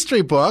meets the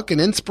history book,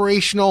 an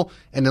inspirational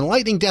and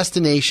enlightening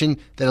destination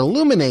that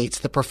illuminates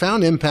the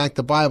profound impact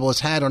the Bible has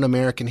had on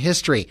American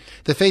history.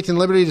 The Faith and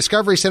Liberty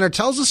Discovery Center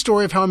tells the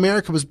story of how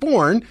America was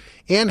born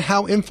and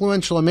how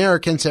influential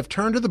Americans have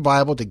turned to the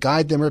Bible to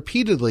guide them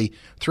repeatedly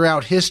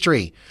throughout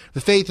history.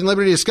 The Faith and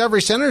Liberty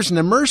Discovery Center is an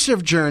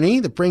immersive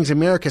journey that brings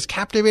America's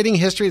captivating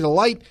history to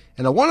light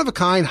in a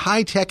one-of-a-kind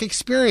high-tech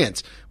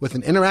experience. With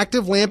an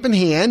interactive lamp in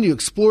hand, you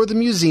explore the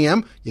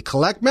museum, you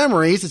collect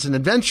memories, it's an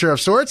adventure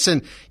of sorts,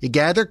 and you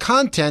gather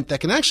content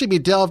that can actually be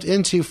delved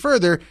into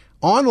further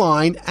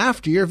online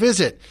after your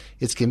visit.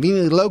 It's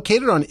conveniently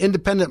located on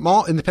Independence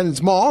Mall and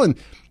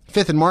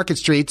 5th and Market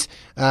Streets.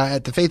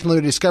 At the Faith and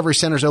Liberty Discovery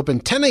Center is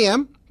open 10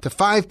 a.m. to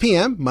 5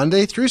 p.m.,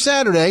 Monday through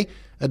Saturday.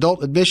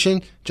 Adult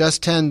admission,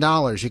 just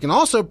 $10. You can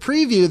also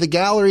preview the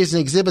galleries and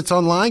exhibits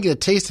online, get a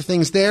taste of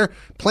things there,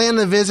 plan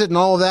a visit and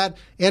all of that,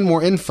 and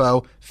more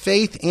info,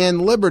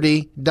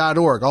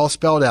 faithandliberty.org, all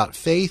spelled out,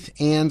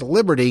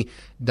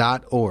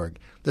 faithandliberty.org.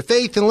 The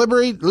Faith and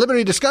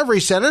Liberty Discovery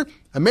Center,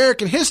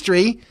 American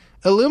History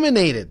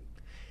Illuminated.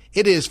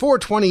 It is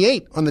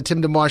 4:28 on the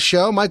Tim DeMoss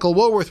Show. Michael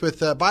Woolworth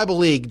with Bible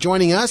League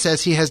joining us,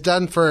 as he has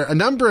done for a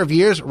number of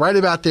years right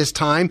about this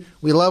time.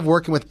 We love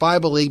working with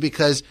Bible League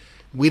because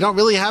we don't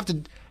really have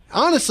to,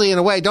 honestly, in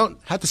a way, don't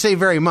have to say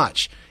very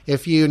much.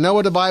 If you know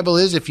what a Bible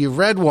is, if you've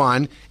read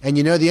one, and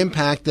you know the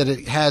impact that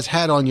it has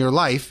had on your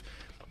life,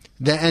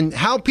 and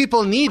how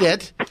people need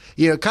it,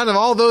 kind of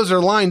all those are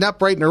lined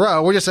up right in a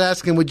row. We're just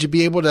asking, would you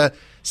be able to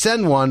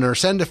send one or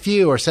send a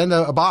few or send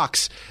a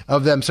box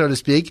of them, so to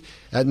speak?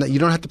 You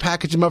don't have to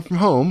package them up from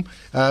home,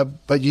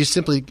 but you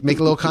simply make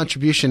a little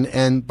contribution,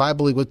 and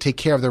Bible League will take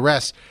care of the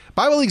rest.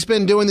 Bible League's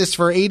been doing this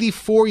for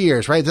 84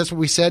 years, right? That's what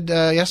we said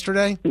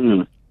yesterday?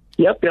 Mm.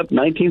 Yep.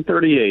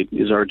 1938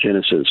 is our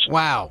Genesis.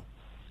 Wow.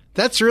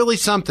 That's really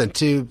something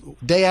to,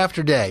 day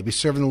after day, be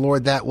serving the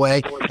Lord that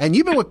way. And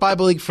you've been with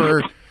Bible League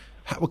for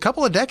a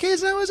couple of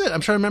decades now, is it? I'm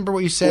trying to remember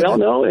what you said. Well,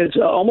 no, it's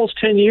almost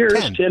 10 years.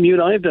 10. Tim, you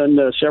and I have done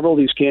several of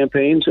these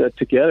campaigns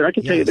together. I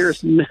can tell you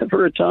there's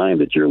never a time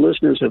that your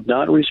listeners have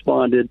not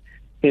responded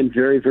in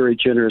very, very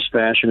generous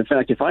fashion. In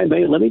fact, if I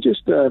may, let me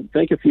just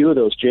thank a few of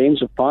those.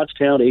 James of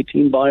Pottstown,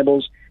 18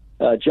 Bibles.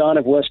 John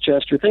of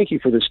Westchester, thank you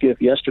for this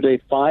gift yesterday.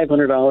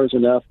 $500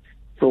 enough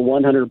for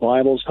 100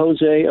 Bibles.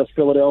 Jose of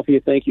Philadelphia,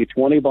 thank you,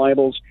 20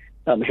 Bibles.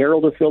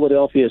 Harold of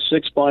Philadelphia,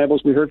 6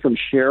 Bibles. We heard from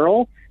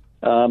Cheryl,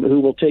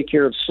 who will take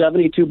care of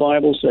 72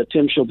 Bibles.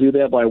 Tim, she'll do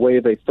that by way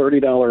of a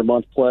 $30 a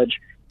month pledge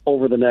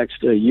over the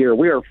next year.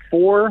 We are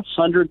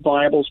 400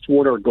 Bibles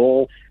toward our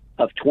goal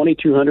of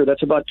 2,200.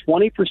 That's about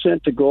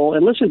 20% to goal.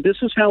 And listen, this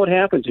is how it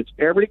happens. It's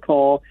every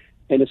call,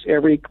 and it's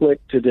every click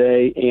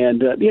today.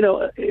 And,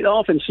 it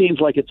often seems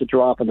like it's a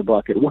drop in the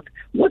bucket.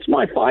 What's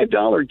my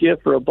 $5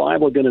 gift for a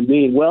Bible going to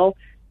mean? Well,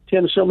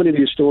 Tim, so many of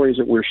these stories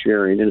that we're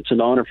sharing, and it's an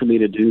honor for me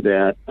to do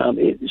that.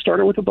 It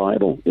started with a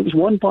Bible. It was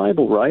one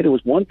Bible, right? It was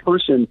one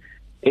person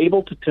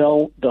able to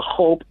tell the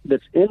hope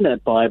that's in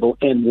that Bible,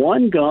 and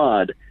one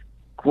God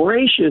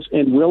gracious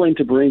and willing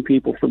to bring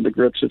people from the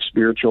grips of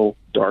spiritual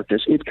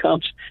darkness. It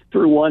comes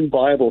through one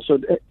Bible. So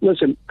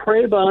listen,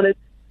 pray about it,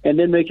 and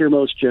then make your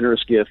most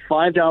generous gift.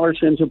 $5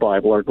 sends a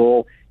Bible. Our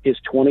goal is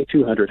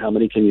 2,200. How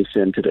many can you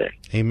send today?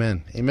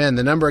 Amen. Amen.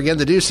 The number again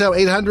to do so,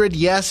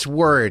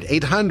 800-YES-WORD.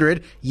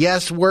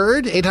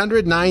 800-YES-WORD.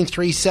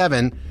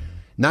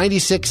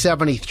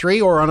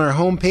 800-937-9673, or on our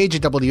homepage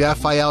at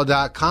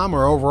WFIL.com.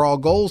 Our overall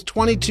goals,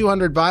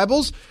 2,200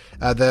 Bibles.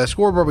 The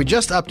scoreboard we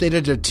just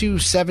updated to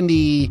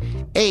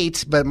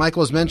 278, but Michael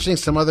was mentioning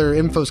some other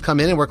info's come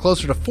in, and we're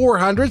closer to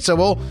 400, so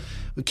we'll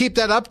keep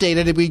that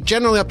updated. We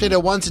generally update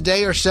it once a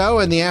day or so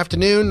in the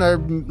afternoon or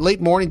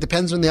late morning,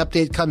 depends when the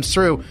update comes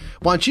through.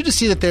 Want you to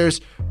see that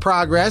there's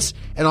progress,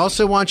 and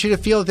also want you to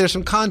feel that there's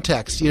some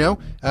context.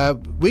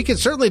 We can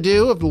certainly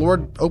do, if the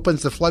Lord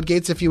opens the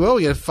floodgates, if you will,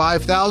 you have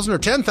 5,000 or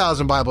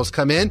 10,000 Bibles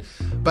come in,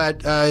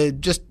 but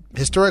just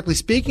historically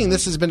speaking,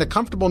 this has been a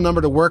comfortable number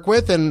to work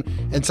with,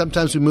 and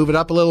sometimes we move it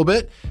up a little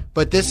bit.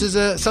 But this is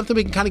something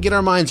we can kind of get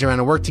our minds around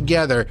and work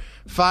together.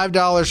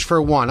 $5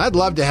 for one. I'd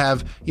love to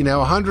have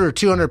 100 or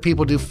 200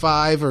 people do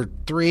 5 or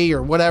 3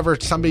 or whatever.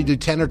 Somebody do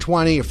 10 or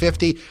 20 or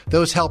 50.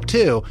 Those help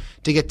too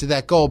to get to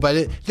that goal.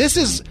 But this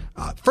is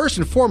first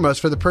and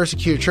foremost for the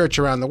persecuted church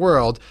around the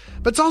world,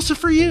 but it's also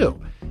for you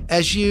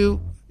as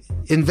you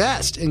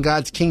invest in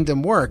God's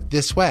kingdom work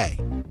this way.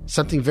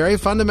 Something very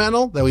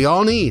fundamental that we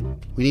all need.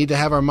 We need to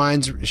have our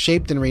minds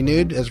shaped and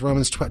renewed, as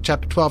Romans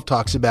chapter 12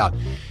 talks about,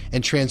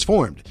 and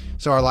transformed.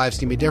 So our lives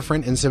can be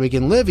different, and so we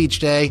can live each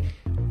day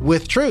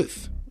with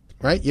truth.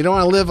 Right? You don't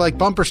want to live like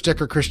bumper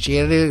sticker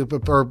Christianity,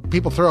 or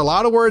people throw a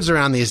lot of words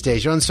around these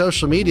days. You're on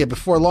social media.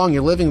 Before long,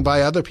 you're living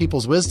by other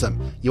people's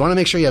wisdom. You want to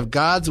make sure you have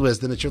God's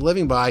wisdom that you're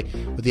living by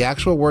with the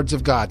actual words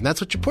of God. And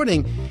that's what you're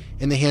putting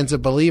in the hands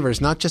of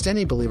believers, not just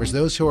any believers,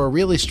 those who are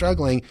really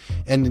struggling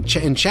and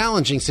in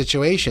challenging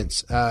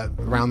situations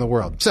around the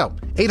world. So,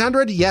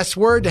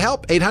 800-YES-WORD to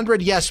help.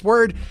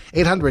 800-YES-WORD,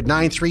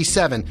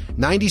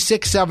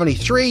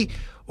 800-937-9673,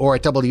 or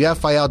at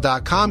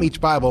WFIL.com.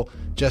 Each Bible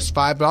just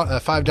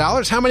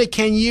 $5. How many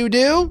can you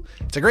do?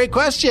 It's a great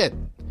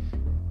question.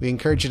 We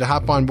encourage you to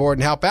hop on board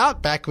and help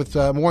out. Back with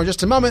more in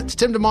just a moment. It's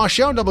Tim DeMoss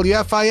Show on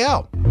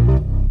WFIL.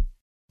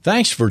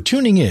 Thanks for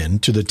tuning in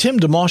to the Tim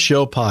DeMoss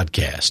Show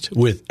podcast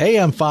with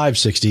AM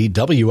 560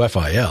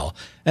 WFIL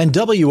and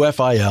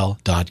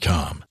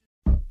WFIL.com.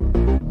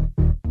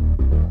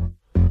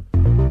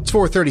 It's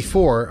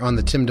 4:34 on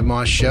the Tim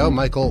DeMoss Show.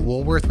 Michael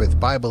Woolworth with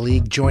Bible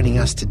League joining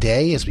us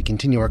today as we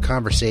continue our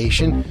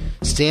conversation.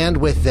 Stand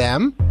with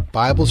them.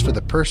 Bibles for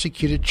the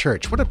Persecuted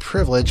Church. What a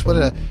privilege. What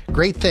a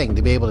great thing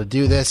to be able to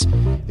do this.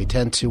 We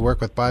tend to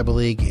work with Bible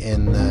League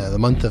in the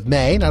month of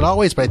May. Not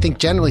always, but I think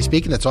generally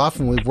speaking, that's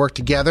often we've worked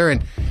together.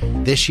 And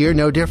this year,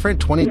 no different.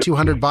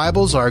 2,200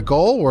 Bibles, our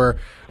goal. We're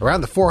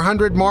around the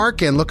 400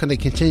 mark and looking to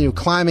continue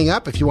climbing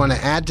up. If you want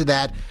to add to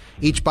that,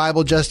 each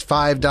Bible just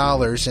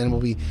 $5, and will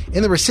be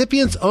in the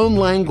recipient's own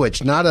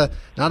language, not a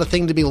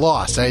thing to be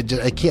lost. I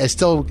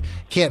still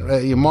can't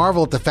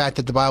marvel at the fact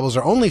that the Bibles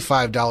are only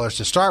 $5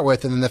 to start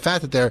with, and then the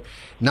fact that they're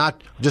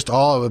not just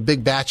all a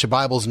big batch of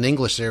Bibles in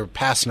English they're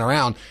passing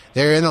around.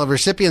 They're in the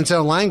recipient's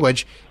own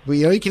language.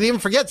 You can even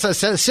forget, so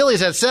silly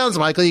as that sounds,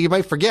 Michael, you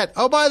might forget,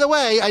 oh, by the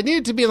way, I need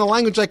it to be in the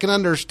language I can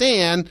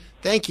understand.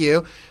 Thank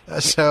you.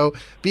 So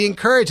be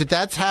encouraged that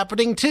that's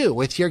happening too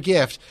with your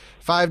gift.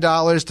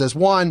 $5 does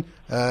one,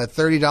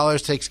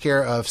 $30 takes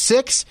care of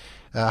six,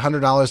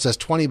 $100 does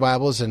 20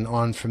 Bibles, and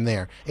on from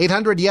there.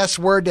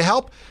 800-YES-WORD to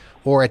help,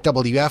 or at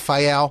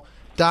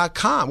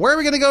WFIL.com. Where are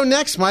we going to go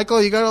next,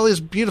 Michael? You got all these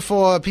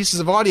beautiful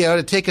pieces of audio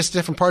to take us to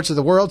different parts of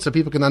the world so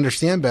people can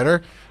understand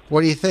better.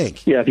 What do you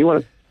think? Yeah, if you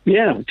want to.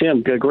 Yeah,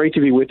 Tim, great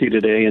to be with you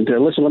today. And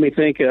listen, let me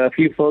thank a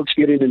few folks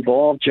getting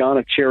involved. John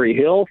of Cherry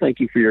Hill, thank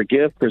you for your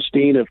gift.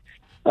 Christine of,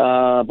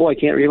 I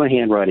can't read my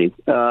handwriting.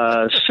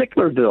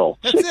 Sicklerville.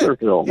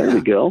 There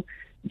we go.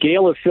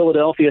 Gail of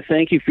Philadelphia,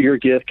 thank you for your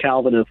gift.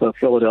 Calvin of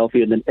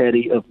Philadelphia, and then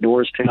Eddie of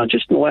Norristown.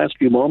 Just in the last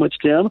few moments,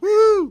 Tim,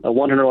 a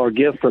 $100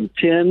 gift from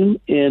Tim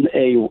in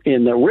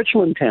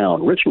Richland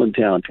Town,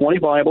 20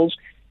 Bibles.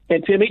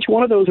 And, Tim, each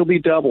one of those will be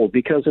doubled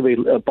because of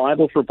a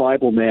Bible for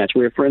Bible match.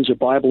 We have Friends of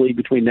Bible League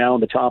between now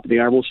and the top of the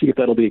hour. We'll see if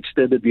that'll be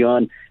extended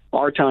beyond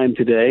our time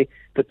today.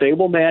 But they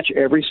will match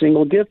every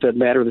single gift. Doesn't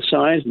matter the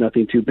size,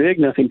 nothing too big,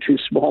 nothing too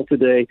small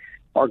today.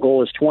 Our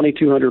goal is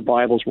 2,200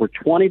 Bibles. We're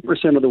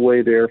 20% of the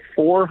way there.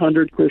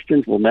 400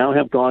 Christians will now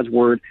have God's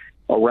Word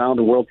around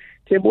the world.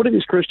 Tim, what do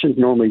these Christians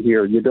normally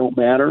hear? You don't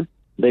matter.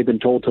 They've been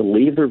told to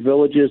leave their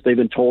villages. They've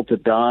been told to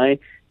die.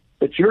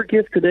 But your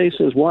gift today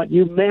says what?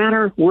 You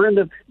matter. We're in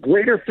the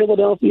greater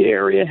Philadelphia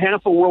area,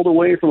 half a world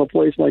away from a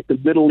place like the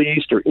Middle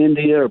East or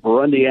India or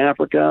Burundi,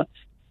 Africa.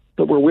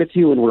 But we're with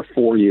you and we're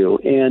for you.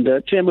 And,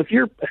 Tim, if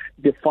you're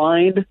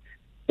defined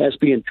as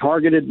being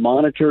targeted,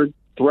 monitored,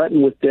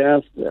 threatened with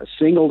death,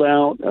 singled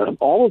out,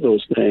 all of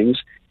those things,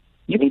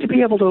 you need to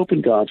be able to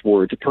open God's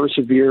Word to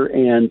persevere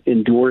and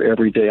endure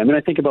every day. I mean,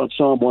 I think about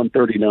Psalm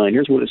 139.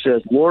 Here's what it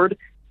says. Lord,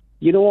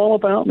 you know all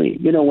about me.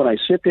 You know when I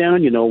sit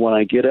down, you know when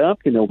I get up,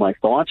 you know my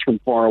thoughts from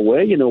far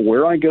away, you know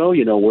where I go,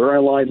 you know where I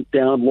lie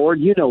down. Lord,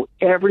 you know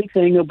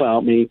everything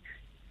about me,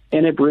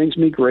 and it brings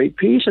me great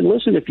peace. And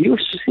listen, if you're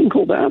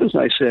singled out, as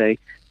I say,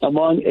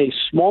 among a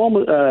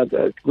small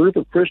group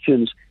of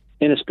Christians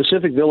in a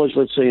specific village,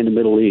 let's say in the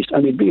Middle East, I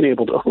mean, being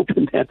able to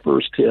open that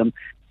verse, Tim,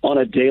 on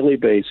a daily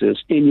basis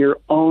in your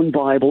own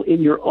Bible,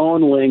 in your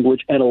own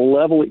language, at a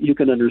level that you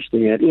can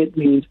understand, it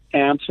means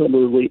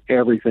absolutely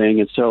everything.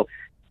 And so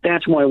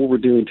that's why what we're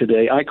doing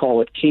today, I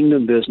call it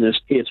kingdom business.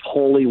 It's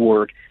holy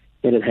work,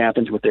 and it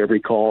happens with every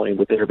call and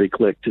with every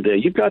click today.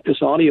 You've got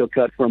this audio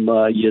cut from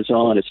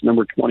Yazan. It's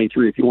number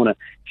 23. If you want to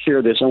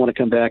share this, I want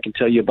to come back and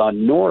tell you about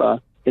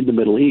Nora in the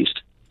Middle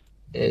East.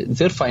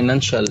 Their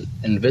financial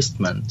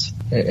investment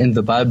in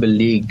the Bible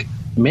League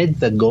made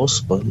the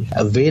gospel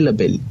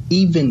available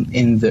even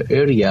in the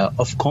area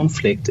of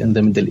conflict in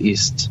the Middle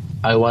East.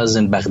 I was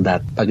in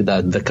Baghdad,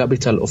 the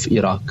capital of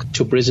Iraq,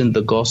 to present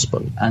the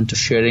gospel and to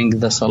sharing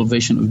the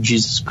salvation of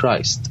Jesus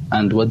Christ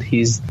and what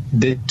He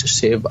did to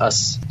save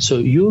us. So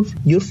your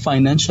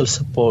financial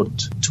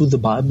support to the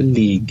Bible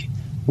League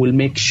will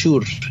make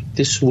sure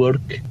this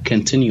work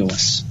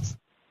continues.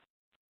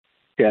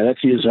 Yeah,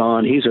 that's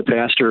Yazan. He's a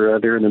pastor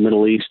there in the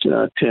Middle East,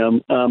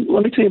 Tim.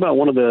 Let me tell you about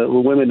one of the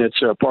women that's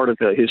part of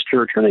his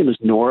church. Her name is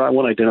Nora. I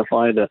want to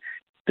identify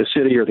the the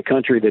city or the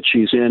country that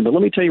she's in. But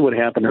let me tell you what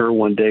happened to her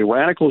one day.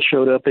 Radicals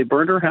showed up. They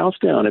burned her house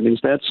down. I mean,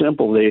 it's that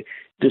simple. They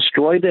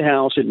destroyed the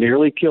house. It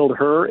nearly killed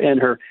her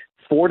and her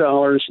 4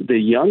 daughters, the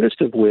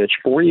youngest of which,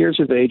 4 years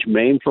of age,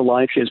 maimed for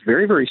life. She has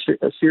very, very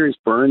serious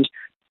burns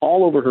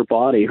all over her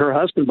body. Her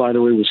husband, by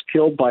the way, was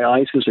killed by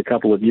ISIS a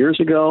couple of years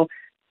ago.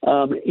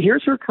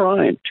 Here's her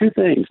crime. 2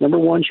 things. Number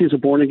 1, she's a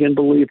born-again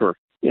believer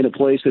in a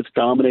place that's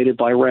dominated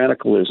by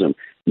radicalism.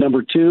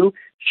 Number 2,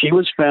 she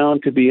was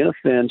found to be an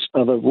offense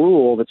of a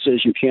rule that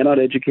says you cannot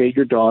educate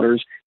your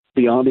daughters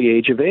beyond the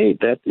age of 8.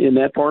 That in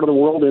that part of the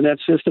world, in that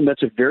system,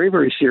 that's a very,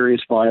 very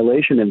serious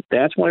violation, and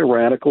that's why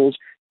radicals,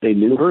 they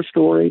knew her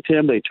story,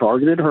 Tim. They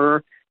targeted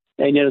her.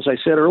 And yet, as I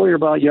said earlier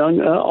about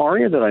young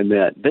Aria that I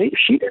met,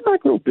 she did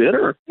not grow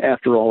bitter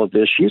after all of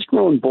this. She's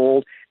grown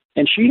bold,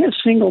 and she has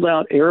singled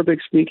out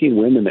Arabic-speaking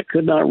women that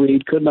could not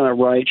read, could not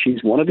write.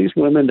 She's one of these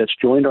women that's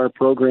joined our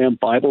program,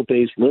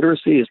 Bible-Based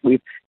Literacy, as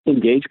we've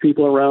engaged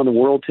people around the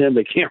world, Tim.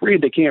 They can't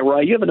read, they can't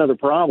write. You have another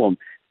problem.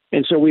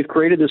 And so we've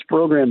created this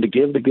program to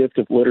give the gift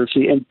of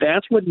literacy, and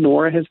that's what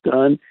Nora has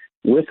done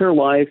with her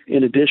life,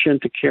 in addition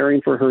to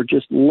caring for her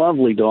just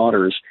lovely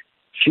daughters.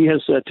 She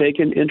has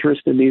taken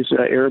interest in these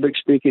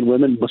Arabic-speaking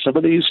women. Some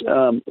of these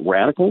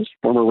radicals,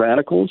 former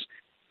radicals,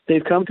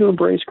 they've come to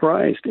embrace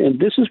Christ. And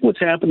this is what's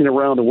happening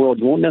around the world.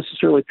 You won't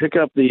necessarily pick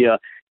up the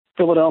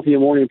Philadelphia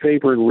Morning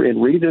Paper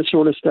and read this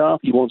sort of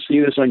stuff. You won't see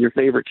this on your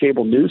favorite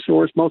cable news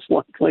source, most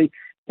likely.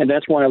 And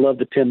that's why I love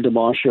the Tim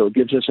DeMoss Show. It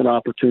gives us an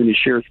opportunity to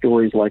share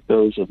stories like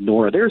those of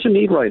Nora. There's a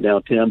need right now,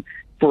 Tim,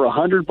 for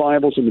 100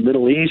 Bibles in the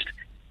Middle East.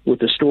 With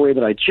the story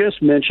that I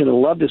just mentioned, I'd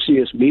love to see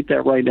us meet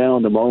that right now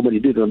in the moment. You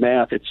do the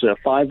math. It's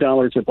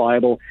 $5 a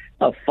Bible.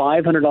 A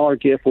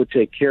 $500 gift would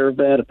take care of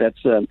that. If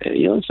that's,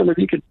 some of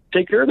you could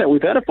take care of that.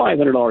 We've had a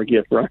 $500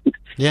 gift, right?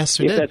 Yes,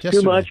 we did. If that's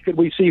too much, could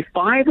we see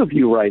 5 of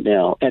you right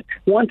now at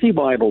 20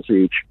 Bibles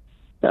each?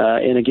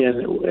 And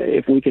again,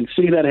 if we can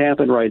see that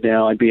happen right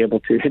now, I'd be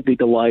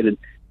delighted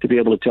to be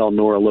able to tell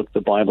Nora, look,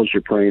 the Bibles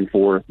you're praying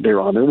for,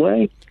 they're on their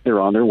way. They're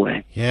on their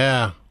way.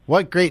 Yeah.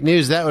 What great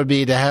news that would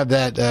be to have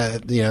that,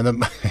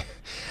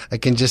 I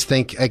can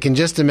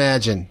just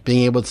imagine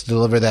being able to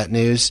deliver that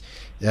news,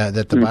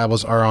 that the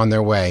Bibles are on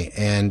their way.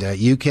 And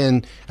you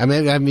can,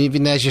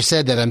 even as you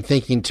said that, I'm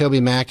thinking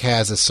Toby Mac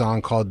has a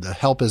song called The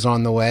Help Is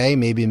on the Way,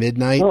 maybe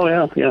Midnight.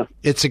 Oh, yeah.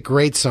 It's a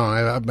great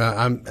song.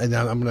 I'm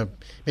going to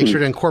make sure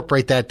to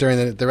incorporate that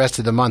during the rest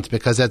of the month,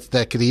 because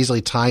that could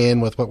easily tie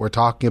in with what we're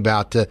talking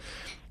about to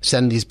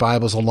send these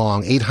Bibles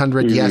along.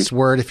 800 Yes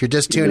Word. If you're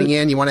just tuning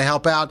in, you want to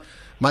help out,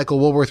 Michael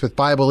Woolworth with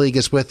Bible League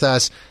is with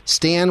us.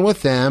 Stand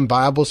with them,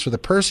 Bibles for the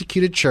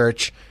Persecuted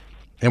Church.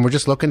 And we're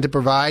just looking to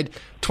provide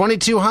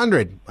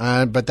 2,200.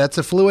 But that's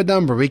a fluid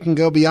number. We can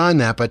go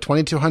beyond that. But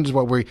 2,200 is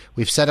what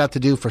we've set out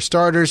to do for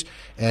starters.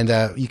 And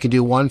you can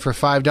do one for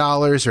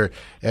 $5, or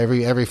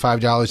every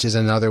 $5 is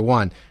another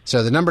one.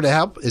 So the number to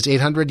help is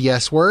 800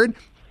 Yes Word,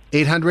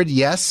 800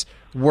 Yes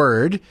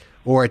Word,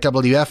 or at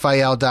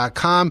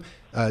WFIL.com.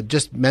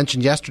 Just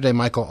mentioned yesterday,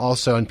 Michael,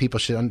 also, and people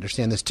should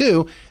understand this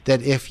too,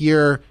 that if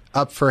you're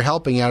up for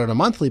helping out on a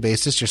monthly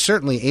basis, you're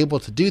certainly able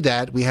to do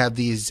that. We have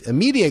these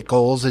immediate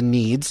goals and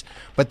needs,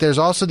 but there's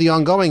also the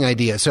ongoing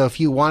idea. So if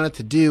you wanted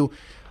to do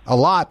a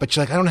lot, but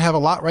you're like, I don't have a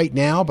lot right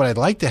now, but I'd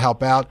like to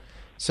help out.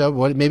 So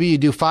maybe you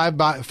do five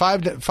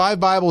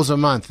Bibles a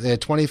month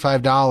at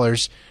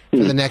 $25 for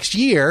the next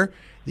year.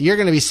 You're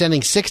going to be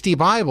sending 60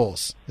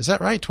 Bibles. Is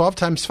that right? 12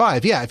 times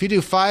 5. Yeah, if you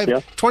do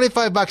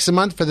 $25 a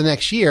month for the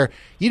next year,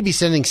 you'd be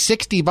sending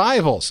 60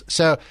 Bibles.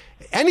 So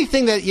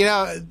anything that,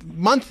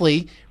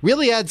 monthly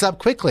really adds up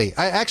quickly.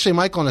 I actually,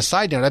 Michael, on a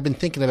side note,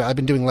 I've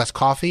been doing less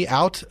coffee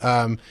out.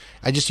 I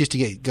just used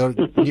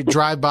to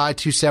drive by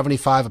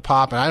 $2.75 a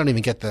pop, and I don't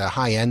even get the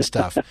high end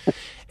stuff.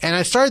 And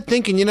I started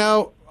thinking, if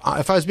I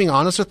was being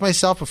honest with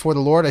myself before the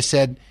Lord, I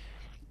said,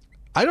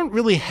 I don't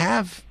really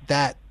have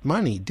that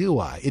money, do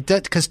I? It does,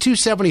 because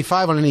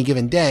 $2.75 on any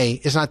given day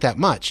is not that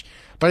much.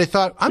 But I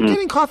thought, I'm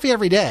getting coffee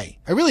every day.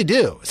 I really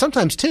do.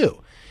 Sometimes 2.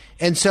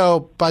 And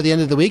so by the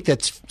end of the week,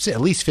 that's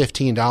at least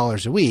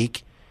 $15 a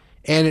week.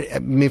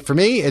 And for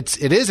me, it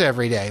is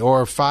every day,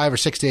 or 5 or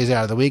 6 days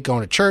out of the week,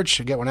 going to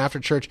church, get one after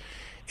church.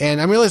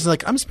 And I'm realizing,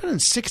 I'm spending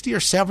 $60 or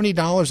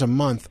 $70 a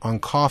month on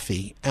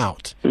coffee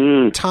out.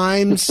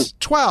 Times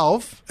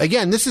 12.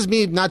 Again, this is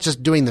me not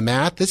just doing the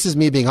math. This is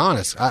me being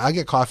honest. I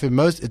get coffee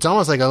it's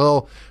almost like a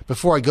little,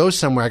 before I go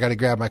somewhere, I got to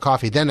grab my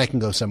coffee. Then I can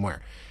go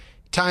somewhere.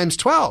 Times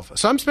 12.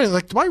 So I'm spending,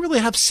 do I really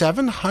have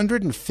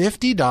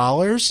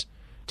 $750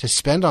 to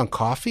spend on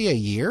coffee a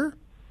year?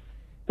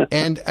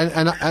 And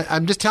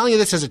I'm just telling you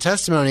this as a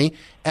testimony,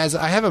 as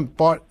I've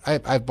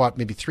bought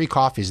maybe 3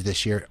 coffees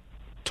this year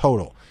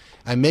total.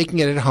 I'm making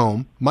it at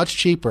home, much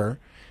cheaper,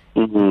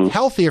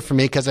 healthier for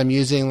me, because I'm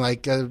using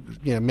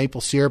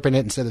maple syrup in it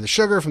instead of the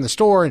sugar from the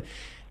store. And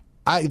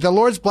the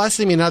Lord's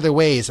blessing me in other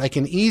ways. I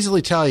can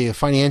easily tell you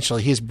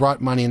financially, He's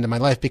brought money into my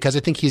life, because I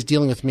think He's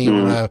dealing with me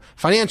on a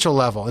financial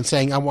level and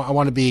saying I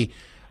want to be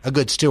a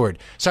good steward.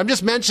 So I'm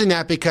just mentioning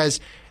that because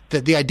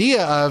the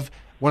idea of,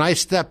 when I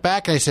stepped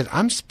back and I said,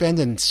 I'm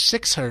spending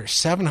 $600 or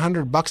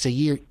 $700 a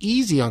year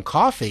easy on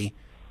coffee,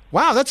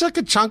 wow, that's like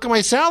a chunk of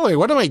my salary.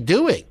 What am I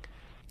doing?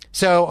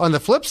 So on the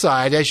flip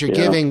side, as you're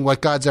giving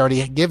what God's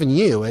already given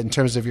you in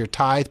terms of your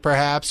tithe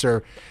perhaps,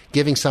 or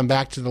giving some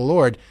back to the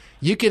Lord,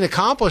 you can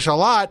accomplish a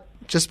lot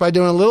just by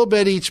doing a little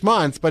bit each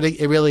month, but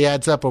it really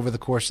adds up over the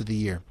course of the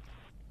year.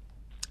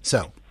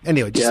 So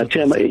anyway.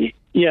 Tim,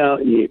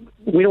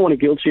 we don't want to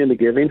guilt you into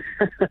giving.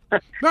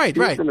 Right.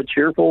 From a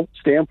cheerful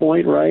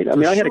standpoint, right? I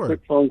mean, I had a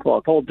quick phone call.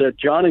 I called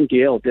John and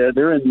Gail.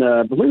 They're in,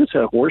 I believe it's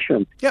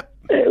Horsham. Yep.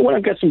 When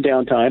I've got some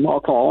downtime,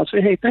 I'll call and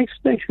say, hey, thanks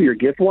for your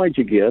gift. Why'd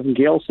you give? And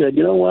Gail said,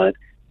 you know what?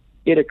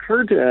 It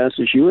occurred to us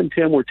as you and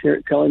Tim were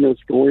telling those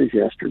stories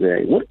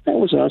yesterday. What if that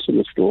was us in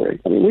the story?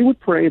 I mean, we would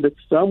pray that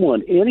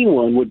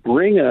anyone would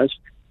bring us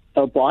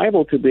a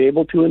Bible to be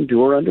able to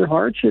endure under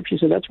hardship. She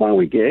said, that's why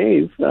we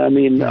gave. I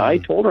mean, I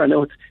told her, I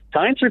know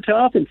times are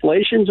tough.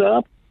 Inflation's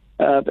up.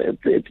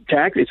 It's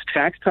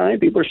tax time.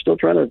 People are still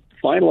trying to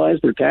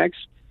finalize their tax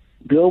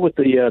bill with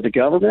the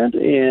government.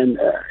 And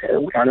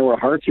I know our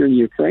hearts are in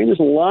Ukraine. There's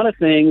a lot of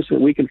things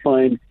that we can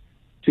find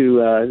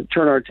to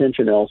turn our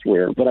attention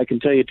elsewhere. But I can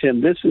tell you,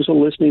 Tim, this is a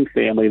listening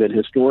family that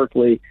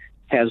historically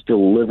has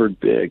delivered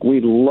big.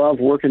 We love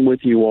working with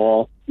you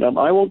all.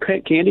 I won't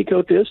candy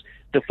coat this.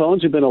 The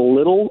phones have been a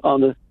little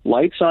on the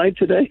light side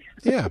today.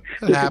 Yeah,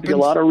 there could be a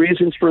lot of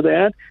reasons for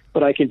that,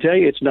 but I can tell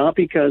you it's not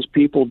because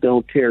people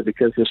don't care,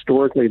 because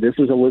historically this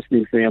is a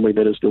listening family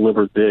that has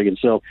delivered big. And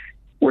so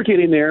we're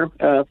getting there.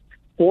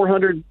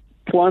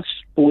 400-plus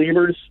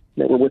believers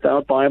that were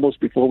without Bibles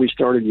before we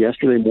started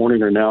yesterday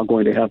morning are now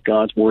going to have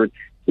God's Word.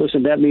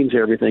 Listen, that means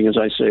everything, as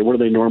I say. What do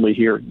they normally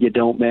hear? You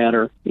don't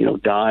matter.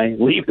 Die.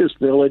 Leave this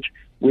village.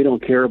 We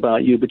don't care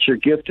about you. But your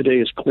gift today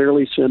is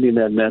clearly sending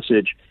that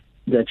message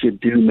that you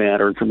do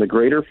matter. And from the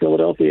greater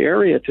Philadelphia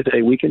area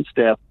today, we can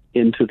step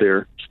into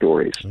their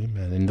stories.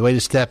 Amen. And the way to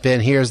step in,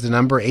 here's the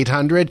number,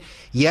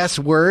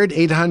 800-YES-WORD,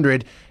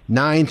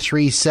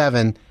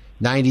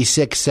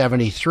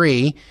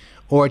 800-937-9673,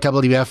 or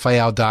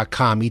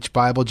WFIL.com. Each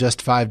Bible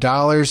just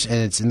 $5, and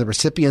it's in the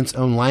recipient's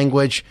own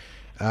language.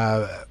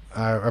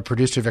 Our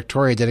producer,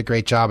 Victoria, did a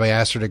great job. I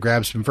asked her to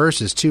grab some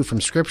verses, too,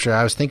 from Scripture.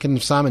 I was thinking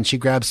of some, and she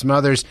grabbed some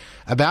others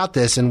about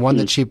this, and one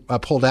that she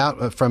pulled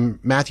out from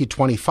Matthew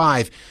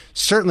 25,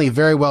 certainly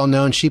very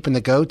well-known, sheep and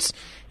the goats.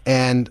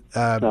 And,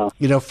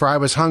 for I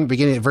was hungry,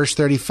 beginning at verse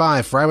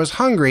 35, for I was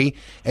hungry,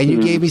 and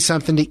you gave me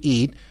something to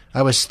eat.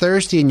 I was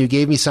thirsty, and you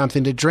gave me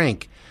something to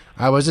drink.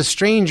 I was a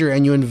stranger,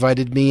 and you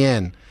invited me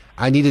in.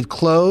 I needed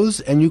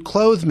clothes, and you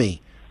clothed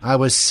me. I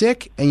was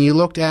sick, and you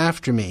looked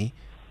after me.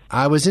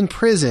 I was in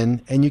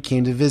prison, and you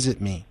came to visit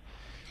me.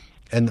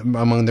 And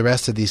among the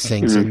rest of these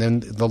things. And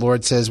then the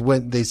Lord says,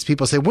 when these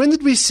people say, when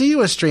did we see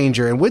you a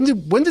stranger? And when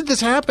did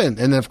this happen?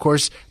 And then, of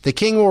course, the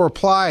king will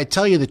reply, I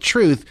tell you the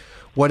truth,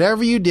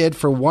 whatever you did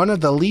for one of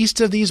the least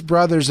of these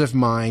brothers of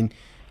mine,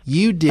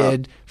 you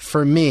did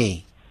for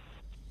me.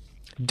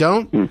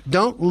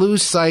 Don't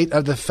lose sight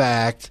of the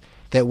fact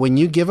that when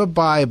you give a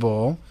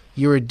Bible,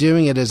 you are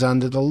doing it as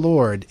unto the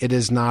Lord. It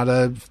is not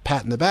a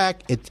pat in the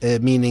back,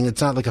 meaning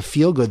it's not like a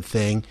feel-good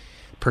thing,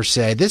 per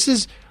se. This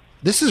is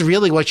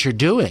really what you're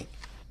doing.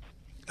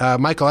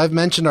 Michael, I've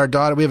mentioned our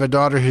daughter. We have a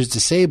daughter who's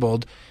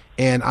disabled,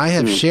 and I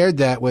have shared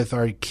that with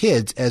our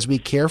kids as we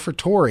care for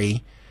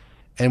Tori,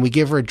 and we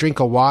give her a drink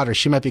of water.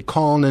 She might be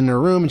calling in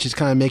her room, and she's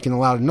kind of making a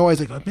loud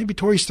noise, like, oh, maybe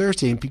Tori's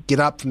thirsty, and get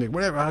up from there,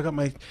 whatever.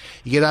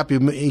 You get up, you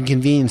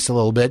inconvenience a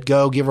little bit,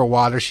 go give her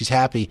water, she's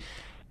happy.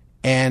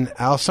 And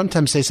I'll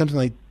sometimes say something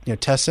like,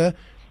 Tessa,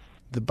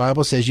 the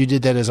Bible says you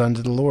did that as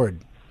unto the Lord.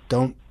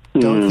 Don't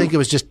think it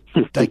was just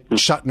like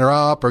shutting her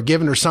up or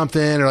giving her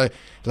something or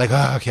like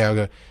oh, okay, I'll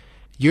go.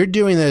 You're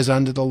doing that as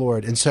unto the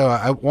Lord. And so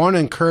I want to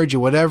encourage you,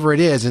 whatever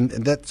it is, and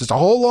that's just a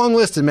whole long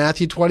list in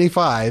Matthew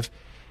 25,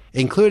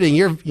 including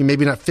you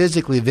maybe not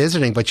physically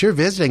visiting, but you're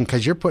visiting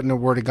because you're putting the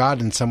Word of God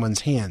in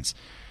someone's hands.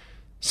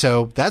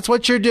 So that's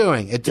what you're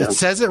doing. It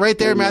says it right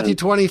there in Matthew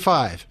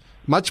 25.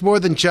 Much more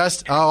than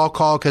just, I'll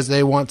call because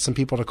they want some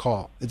people to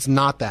call. It's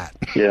not that.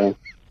 Yeah.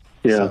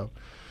 So.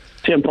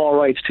 Tim, Paul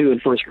writes, too, in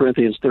 1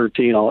 Corinthians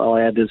 13, I'll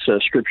add this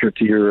scripture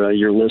to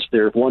your list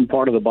there. If one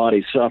part of the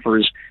body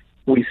suffers,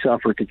 we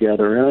suffer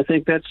together. And I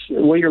think that's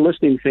what your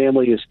listening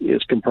family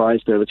is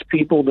comprised of. It's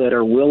people that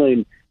are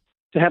willing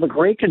to have a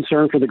great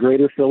concern for the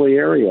greater Philly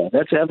area.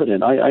 That's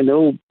evident. I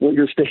know what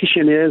your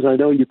station is. I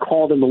know you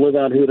call them to live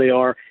out who they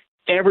are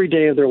every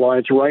day of their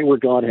lives right where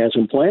God has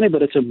them planted.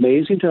 But it's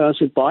amazing to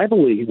us at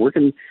Bible League,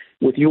 working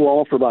with you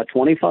all for about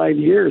 25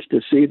 years,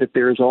 to see that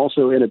there's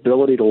also an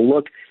ability to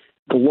look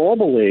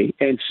globally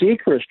and see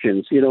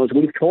Christians. As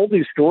we've told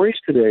these stories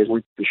today, as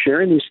we're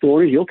sharing these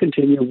stories, you'll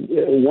continue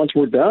once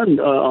we're done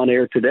on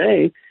air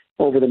today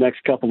over the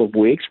next couple of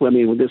weeks. I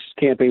mean, this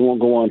campaign won't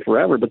go on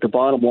forever, but the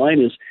bottom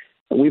line is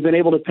we've been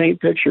able to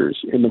paint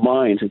pictures in the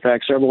minds. In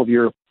fact, several of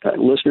your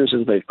listeners,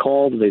 as they've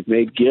called, they've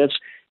made gifts,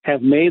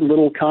 have made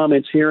little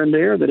comments here and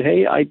there that,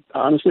 hey, I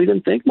honestly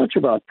didn't think much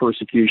about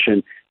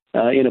persecution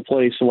in a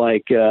place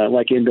like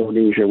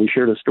Indonesia. We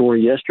shared a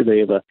story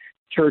yesterday of a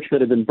church that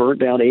had been burnt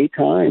down 8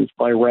 times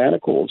by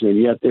radicals, and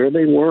yet there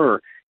they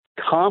were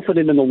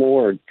confident in the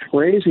Lord,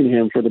 praising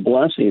Him for the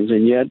blessings.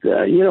 And yet,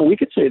 we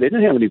could say they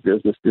didn't have any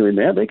business doing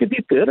that. They could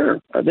be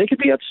bitter. They could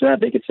be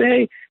upset. They could say,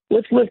 hey,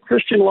 let's live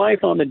Christian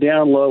life on the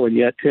down low. And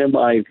yet, Tim,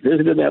 I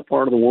visited that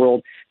part of the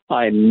world.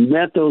 I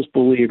met those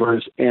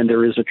believers, and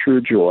there is a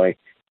true joy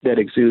that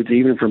exudes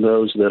even from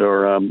those that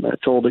are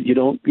told that you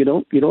don't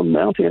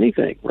amount to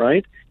anything,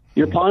 right?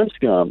 You're pond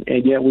scum,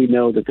 and yet we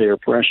know that they are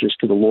precious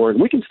to the Lord.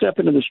 We can step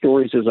into the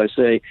stories, as I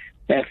say,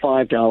 at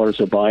 $5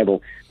 a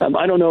Bible.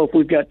 I don't know if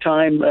we've got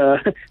time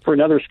for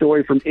another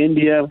story from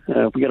India.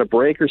 If we got a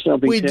break or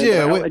something. We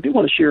Tim, do. I do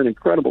want to share an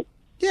incredible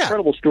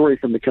story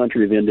from the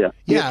country of India.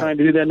 You have time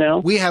to do that now?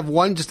 We have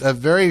just a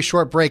very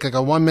short break, like a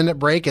 1-minute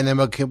break, and then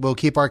we'll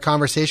keep our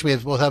conversation.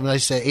 We'll have a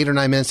nice 8 or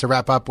 9 minutes to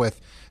wrap up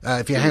with.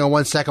 If you hang on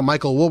 1 second,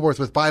 Michael Woolworth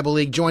with Bible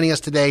League joining us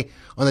today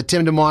on the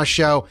Tim DeMoss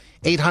Show.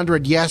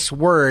 800 Yes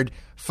Word,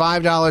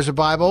 $5 a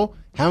Bible.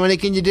 How many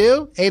can you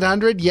do?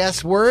 800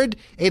 Yes Word,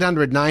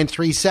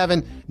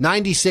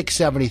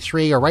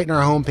 800-937-9673, or right on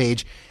our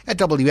homepage at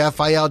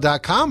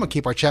WFIL.com. We'll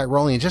keep our chat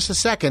rolling in just a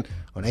second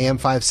on AM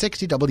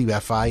 560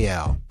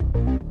 WFIL.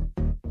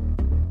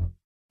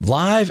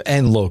 Live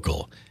and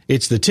local.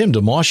 It's the Tim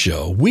DeMoss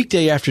Show,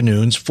 weekday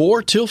afternoons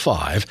 4 till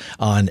 5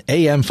 on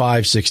AM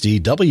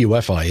 560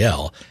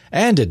 WFIL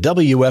and at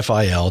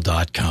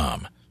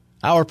WFIL.com.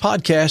 Our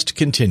podcast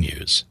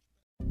continues.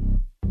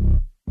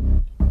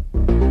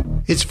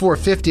 It's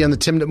 4:50 on the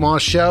Tim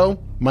DeMoss Show.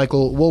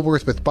 Michael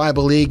Woolworth with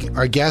Bible League,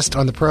 our guest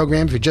on the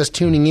program. If you're just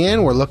tuning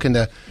in, we're looking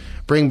to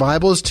bring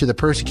Bibles to the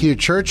persecuted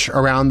church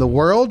around the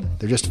world.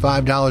 They're just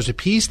 $5 a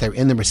piece. They're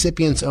in the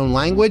recipient's own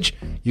language.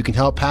 You can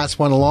help pass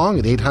one along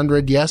at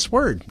 800 Yes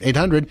Word.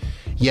 800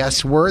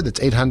 Yes Word. That's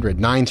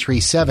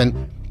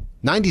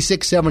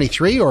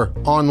 800-937-9673, or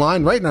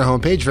online right on our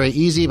homepage. Very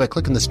easy by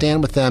clicking the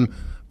Stand With Them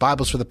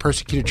Bibles for the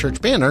Persecuted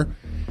Church banner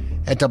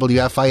at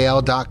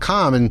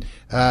WFIL.com. And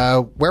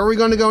where are we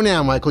going to go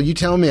now, Michael? You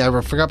tell me.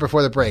 I forgot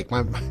before the break.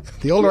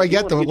 The older I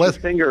get, the less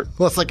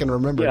I can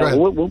remember. Yeah,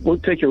 we'll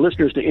take your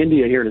listeners to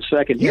India here in a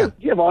second. Do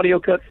you have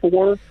Audio Cut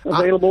 4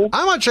 available?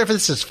 I'm not sure if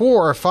this is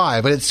 4 or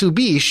 5, but it's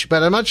Subish,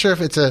 but I'm not sure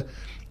if it's a...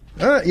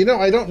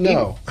 I don't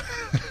know.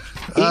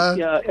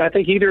 I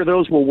think either of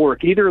those will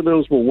work.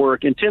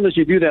 And Tim, as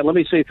you do that, let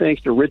me say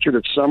thanks to Richard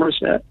of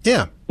Somerset.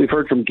 Yeah. We've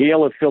heard from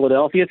Gail of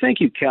Philadelphia. Thank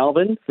you,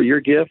 Calvin, for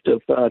your gift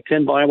of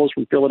 10 Bibles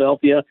from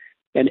Philadelphia.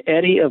 And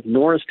Eddie of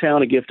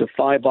Norristown, a gift of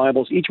 5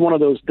 Bibles. Each one of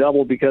those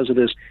doubled because of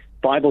this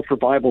Bible for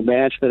Bible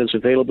match that is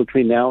available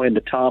between now and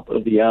the top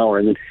of the hour.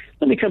 And then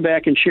let me come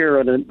back and share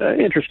an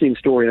interesting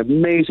story, an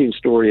amazing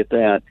story at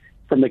that,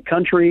 from the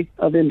country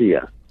of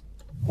India.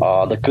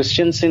 The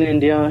Christians in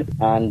India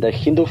and the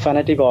Hindu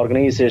fanatic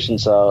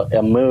organizations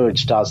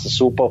emerged as a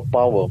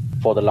superpower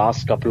for the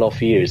last couple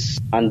of years.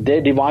 And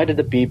they divided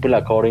the people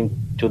according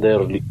to their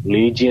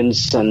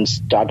religions and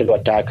started to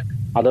attack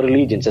other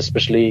religions,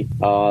 especially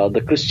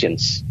the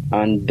Christians.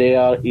 And they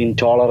are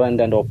intolerant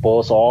and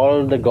oppose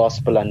all the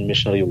gospel and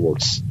missionary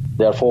works.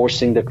 They are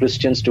forcing the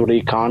Christians to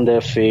recant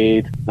their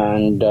faith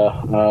and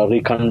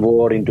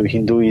reconvert into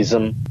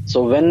Hinduism.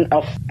 So when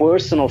a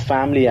person or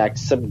family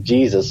accepts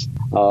Jesus,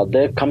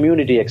 their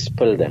community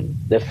expel them.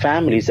 Their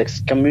families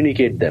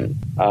excommunicate them.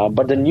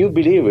 But the new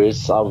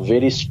believers are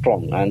very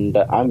strong, and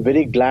I'm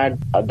very glad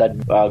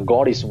that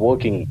God is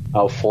working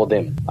for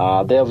them.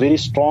 They are very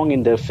strong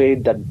in their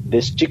faith, that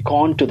they stick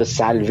on to the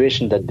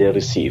salvation that they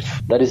receive.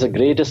 That is the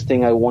greatest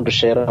thing I want to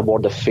share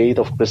about the faith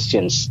of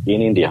Christians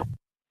in India.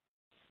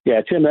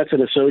 Yeah, Tim, that's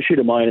an associate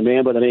of mine, a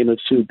man by the name of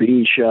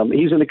Subish.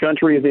 He's in the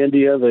country of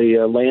India,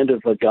 the land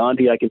of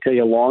Gandhi. I can tell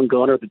you, long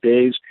gone are the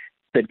days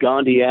that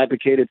Gandhi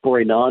advocated for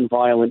a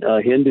nonviolent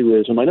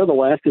Hinduism. I know the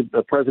last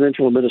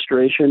presidential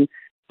administration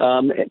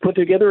put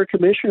together a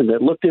commission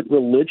that looked at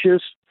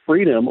religious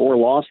freedom or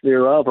loss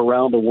thereof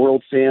around the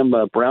world. Sam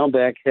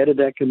Brownback headed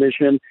that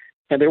commission.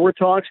 And there were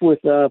talks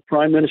with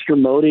Prime Minister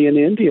Modi in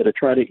India to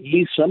try to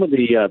ease some of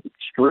the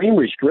extreme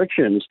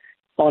restrictions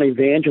on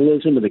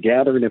evangelism and the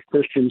gathering of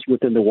Christians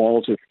within the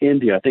walls of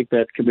India. I think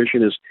that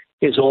commission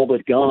is all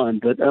but gone.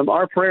 But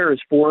our prayer is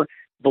for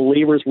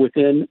believers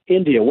within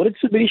India. What did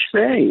Subish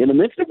say? In the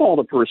midst of all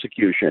the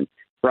persecution,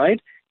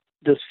 right?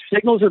 The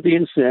signals are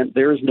being sent.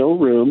 There is no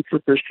room for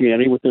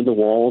Christianity within the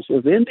walls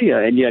of India.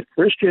 And yet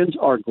Christians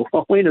are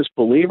growing as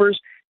believers.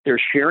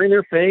 They're sharing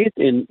their faith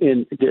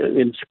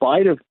in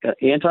spite of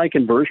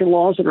anti-conversion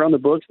laws that are on the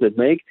books that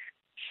make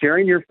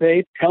sharing your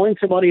faith, telling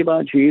somebody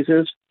about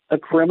Jesus, a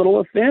criminal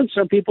offense.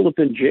 Some people have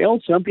been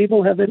jailed. Some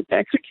people have been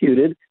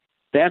executed.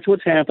 That's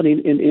what's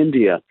happening in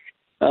India.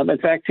 In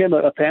fact, Tim,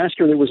 a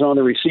pastor that was on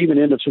the receiving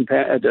end of some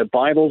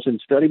Bibles and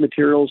study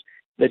materials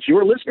that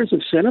your listeners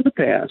have sent in the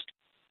past,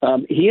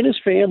 he and his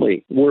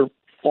family were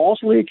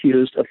falsely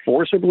accused of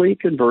forcibly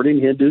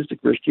converting Hindus to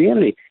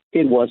Christianity.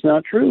 It was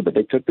not true, but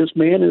they took this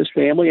man and his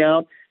family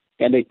out,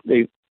 and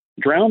they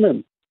drowned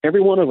them,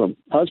 every one of them,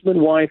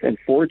 husband, wife, and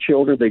 4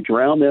 children. They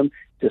drowned them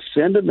to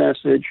send a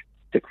message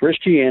to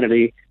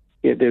Christianity.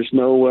 There's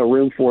no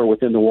room for it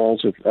within the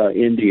walls of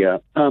India.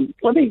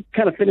 Let me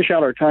kind of finish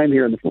out our time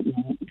here in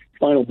the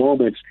final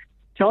moments.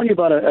 telling you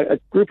about a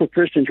group of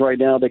Christians right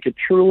now that could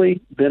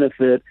truly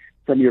benefit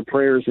from your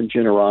prayers and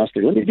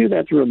generosity. Let me do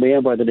that through a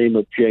man by the name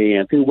of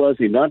Jayant. Who was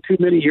he? Not too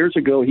many years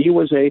ago, he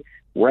was a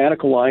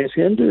radicalized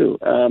Hindu.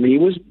 He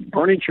was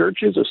burning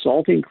churches,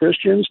 assaulting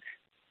Christians.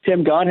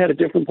 Tim, God had a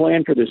different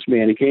plan for this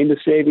man. He came to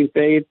saving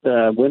faith,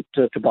 went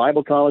to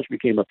Bible college,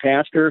 became a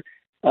pastor,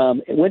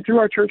 went through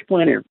our church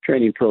planner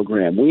training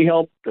program. We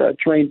help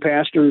train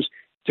pastors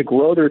to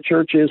grow their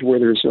churches where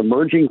there's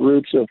emerging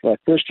groups of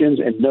Christians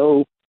and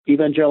no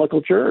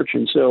evangelical church.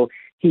 And so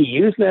he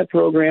used that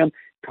program,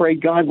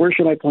 prayed, God, where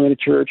should I plant a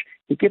church?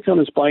 He gets on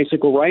his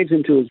bicycle, rides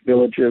into his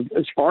village.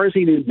 As far as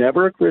he knew,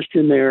 never a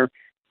Christian there.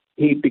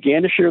 He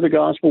began to share the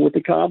gospel with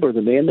the cobbler,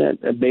 the man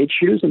that made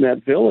shoes in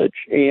that village.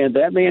 And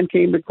that man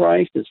came to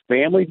Christ. His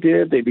family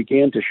did. They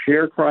began to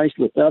share Christ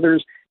with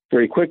others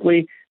very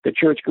quickly. The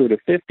church grew to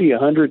 50,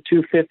 100,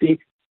 250,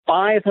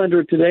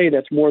 500 today.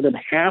 That's more than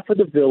half of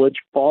the village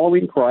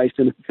following Christ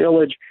in a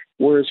village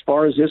where, as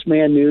far as this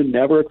man knew,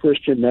 never a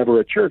Christian, never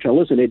a church. Now,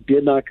 listen, it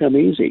did not come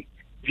easy.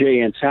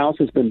 Jayant's house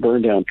has been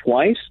burned down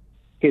twice.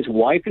 His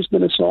wife has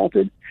been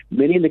assaulted.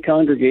 Many in the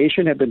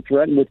congregation have been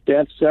threatened with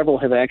death. Several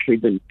have actually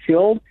been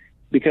killed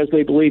because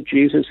they believe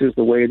Jesus is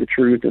the way, the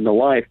truth, and the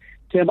life.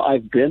 Tim,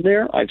 I've been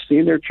there. I've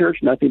seen their church,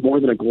 nothing more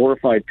than a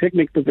glorified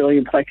picnic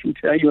pavilion. But I can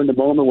tell you in the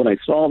moment when I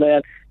saw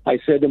that, I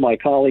said to my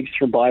colleagues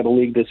from Bible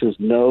League, this is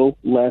no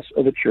less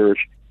of a church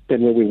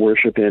than what we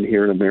worship in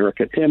here in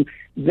America. Tim,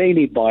 they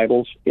need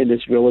Bibles in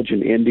this village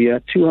in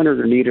India. 200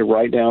 are needed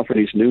right now for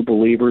these new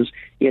believers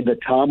in the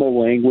Tamil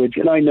language.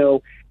 And I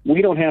know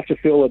we don't have to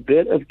feel a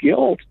bit of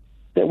guilt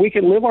that we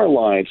can live our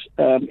lives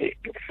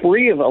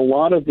free of a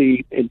lot of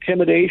the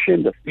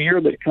intimidation, the fear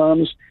that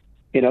comes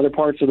in other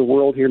parts of the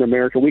world here in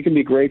America. We can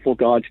be grateful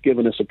God's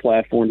given us a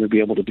platform to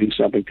be able to do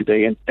something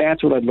today. And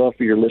that's what I'd love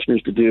for your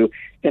listeners to do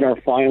in our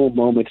final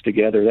moments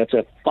together. That's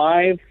a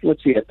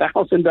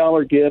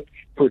 $1,000 gift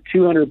for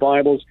 200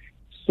 Bibles.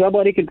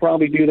 Somebody can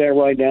probably do that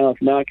right now.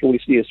 If not, can we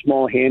see a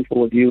small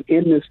handful of you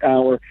in this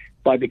hour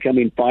by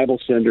becoming Bible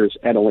senders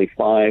at only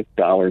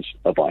 $5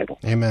 a Bible?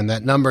 Amen.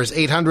 That number is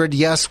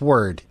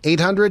 800-YES-WORD.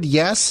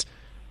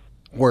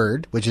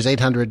 800-YES-WORD, which is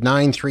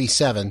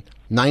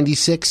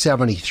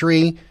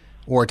 800-937-9673,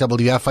 or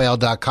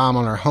WFIL.com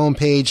on our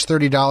homepage.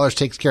 $30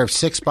 takes care of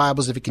 6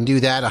 Bibles if you can do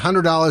that.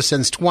 $100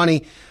 sends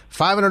 20.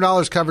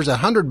 $500 covers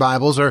 100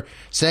 Bibles, or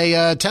say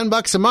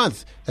 $10 a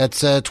month.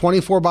 That's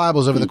 24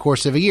 Bibles over the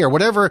course of a year.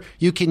 Whatever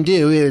you can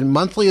do, and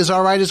monthly is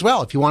all right as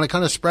well. If you want to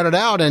kind of spread it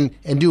out and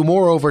do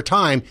more over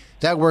time,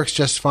 that works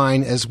just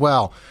fine as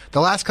well.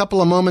 The last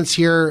couple of moments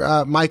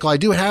here, Michael, I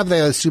do have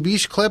the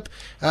Subish clip,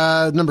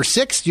 number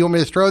 6. Do you want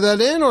me to throw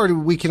that in, or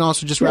we can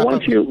also just wrap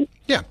up?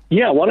 Yeah,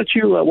 why don't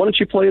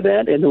you play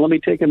that, and then let me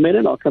take a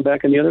minute. I'll come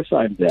back on the other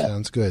side of that.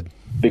 Sounds good.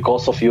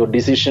 Because of your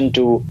decision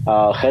to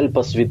help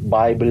us with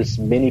Bibles,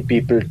 many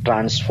people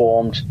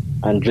transformed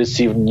and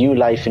received new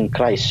life in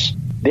Christ.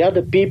 They are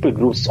the people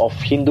groups of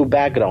Hindu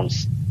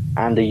backgrounds.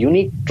 And the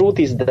unique truth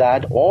is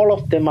that all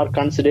of them are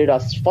considered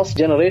as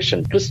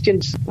first-generation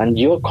Christians. And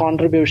your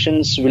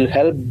contributions will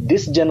help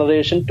this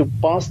generation to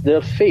pass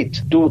their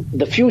faith to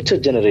the future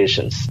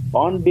generations.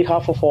 On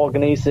behalf of our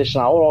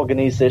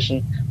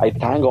organization, I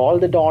thank all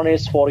the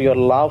donors for your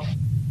love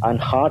and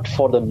heart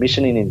for the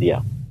mission in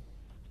India.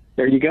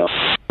 There you go.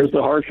 There's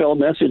the heartfelt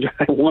message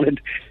I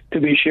wanted to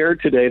be shared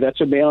today.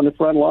 That's a man on the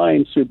front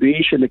line,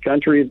 Subish, in the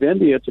country of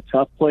India. It's a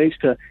tough place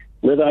to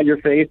live out your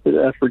faith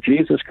for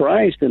Jesus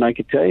Christ. And I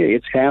can tell you,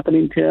 it's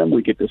happening, Tim.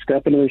 We get to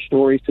step into their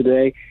stories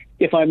today.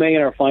 If I may,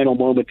 in our final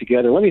moment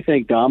together, let me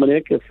thank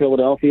Dominic of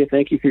Philadelphia.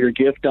 Thank you for your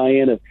gift,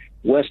 Diane of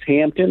West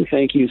Hampton.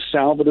 Thank you,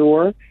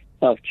 Salvador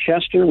of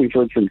Chester. We've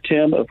heard from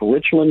Tim of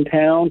Richland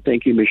Town.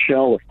 Thank you,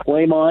 Michelle of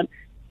Claymont,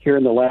 here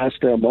in the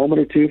last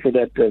moment or two for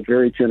that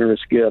very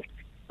generous gift.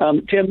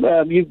 Tim,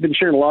 you've been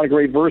sharing a lot of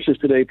great verses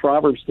today.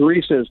 Proverbs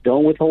 3 says,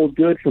 don't withhold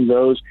good from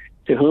those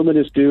to whom it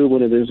is due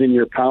when it is in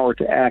your power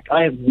to act.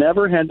 I have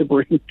never had to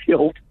bring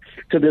guilt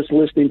to this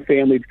listening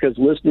family because,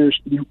 listeners,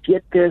 you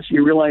get this.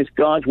 You realize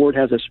God's Word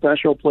has a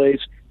special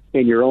place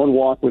in your own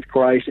walk with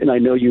Christ, and I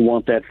know you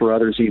want that for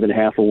others even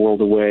half a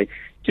world away.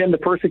 Tim, the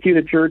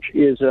persecuted church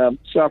is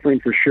suffering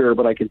for sure,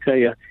 but I can tell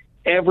you,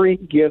 every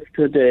gift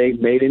today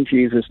made in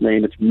Jesus'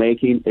 name, it's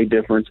making a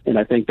difference, and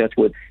I think that's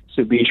what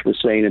Subish was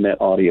saying in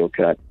that audio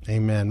cut.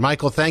 Amen.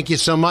 Michael, thank you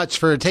so much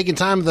for taking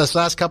time with us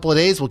last couple of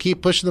days. We'll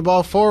keep pushing the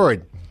ball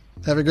forward.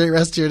 Have a great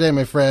rest of your day,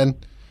 my friend.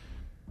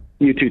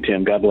 You too,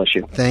 Tim. God bless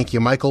you. Thank you.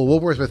 Michael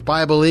Woolworth with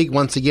Bible League.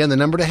 Once again, the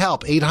number to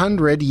help,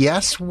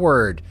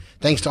 800-YES-WORD.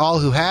 Thanks to all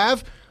who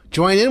have.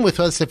 Join in with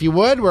us if you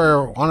would.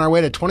 We're on our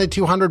way to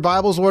 2,200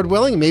 Bibles, Lord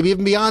willing, maybe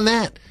even beyond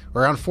that.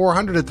 We're around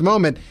 400 at the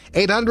moment.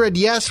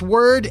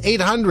 800-YES-WORD,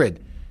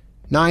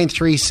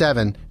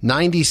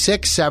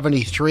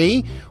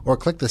 800-937-9673, or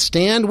click the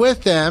Stand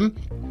With Them,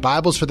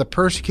 Bibles for the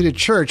Persecuted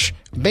Church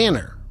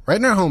banner right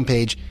on our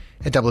homepage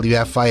at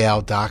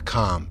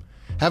WFIL.com.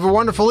 Have a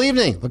wonderful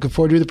evening. Looking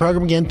forward to the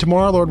program again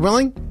tomorrow, Lord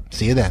willing.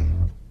 See you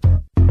then.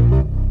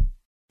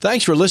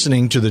 Thanks for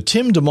listening to the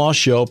Tim DeMoss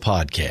Show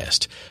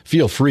podcast.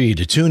 Feel free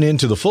to tune in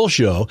to the full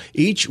show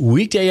each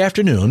weekday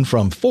afternoon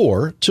from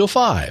 4 till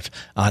 5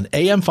 on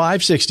AM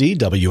 560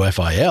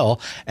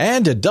 WFIL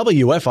and at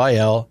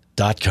WFIL.com.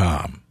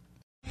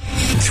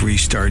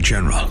 3-star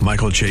General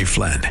Michael J.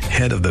 Flynn,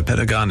 head of the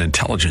Pentagon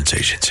Intelligence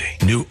Agency,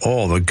 knew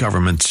all the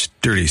government's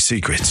dirty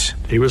secrets.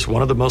 He was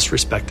one of the most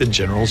respected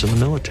generals in the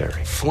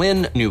military.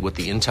 Flynn knew what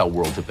the intel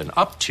world had been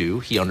up to.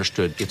 He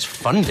understood its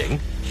funding.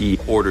 He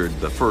ordered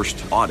the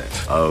first audit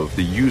of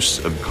the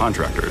use of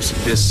contractors.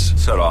 This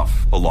set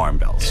off alarm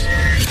bells.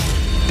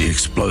 The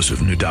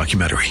explosive new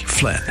documentary,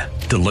 Flynn,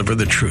 Deliver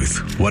the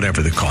Truth,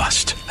 Whatever the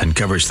Cost,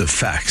 uncovers the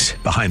facts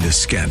behind this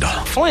scandal.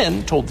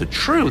 Flynn told the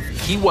truth.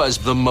 He was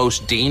the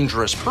most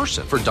dangerous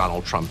person for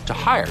Donald Trump to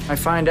hire. I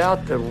find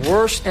out the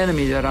worst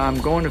enemy that I'm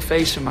going to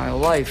face in my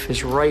life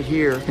is right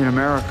here in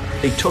America.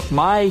 They took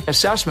my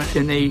assessment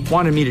and they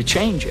wanted me to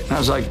change it. And I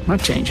was like, I'm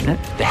not changing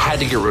it. They had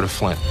to get rid of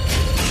Flynn.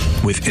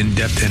 With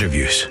in-depth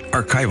interviews,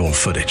 archival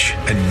footage,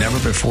 and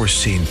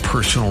never-before-seen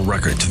personal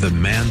records of the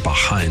man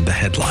behind the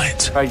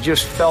headlines. I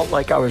just felt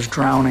like I was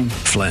drowning.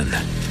 Flynn,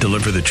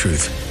 Deliver the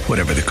Truth,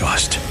 Whatever the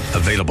Cost.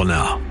 Available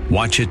now.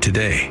 Watch it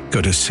today.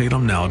 Go to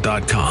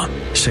salemnow.com.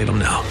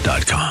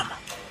 salemnow.com.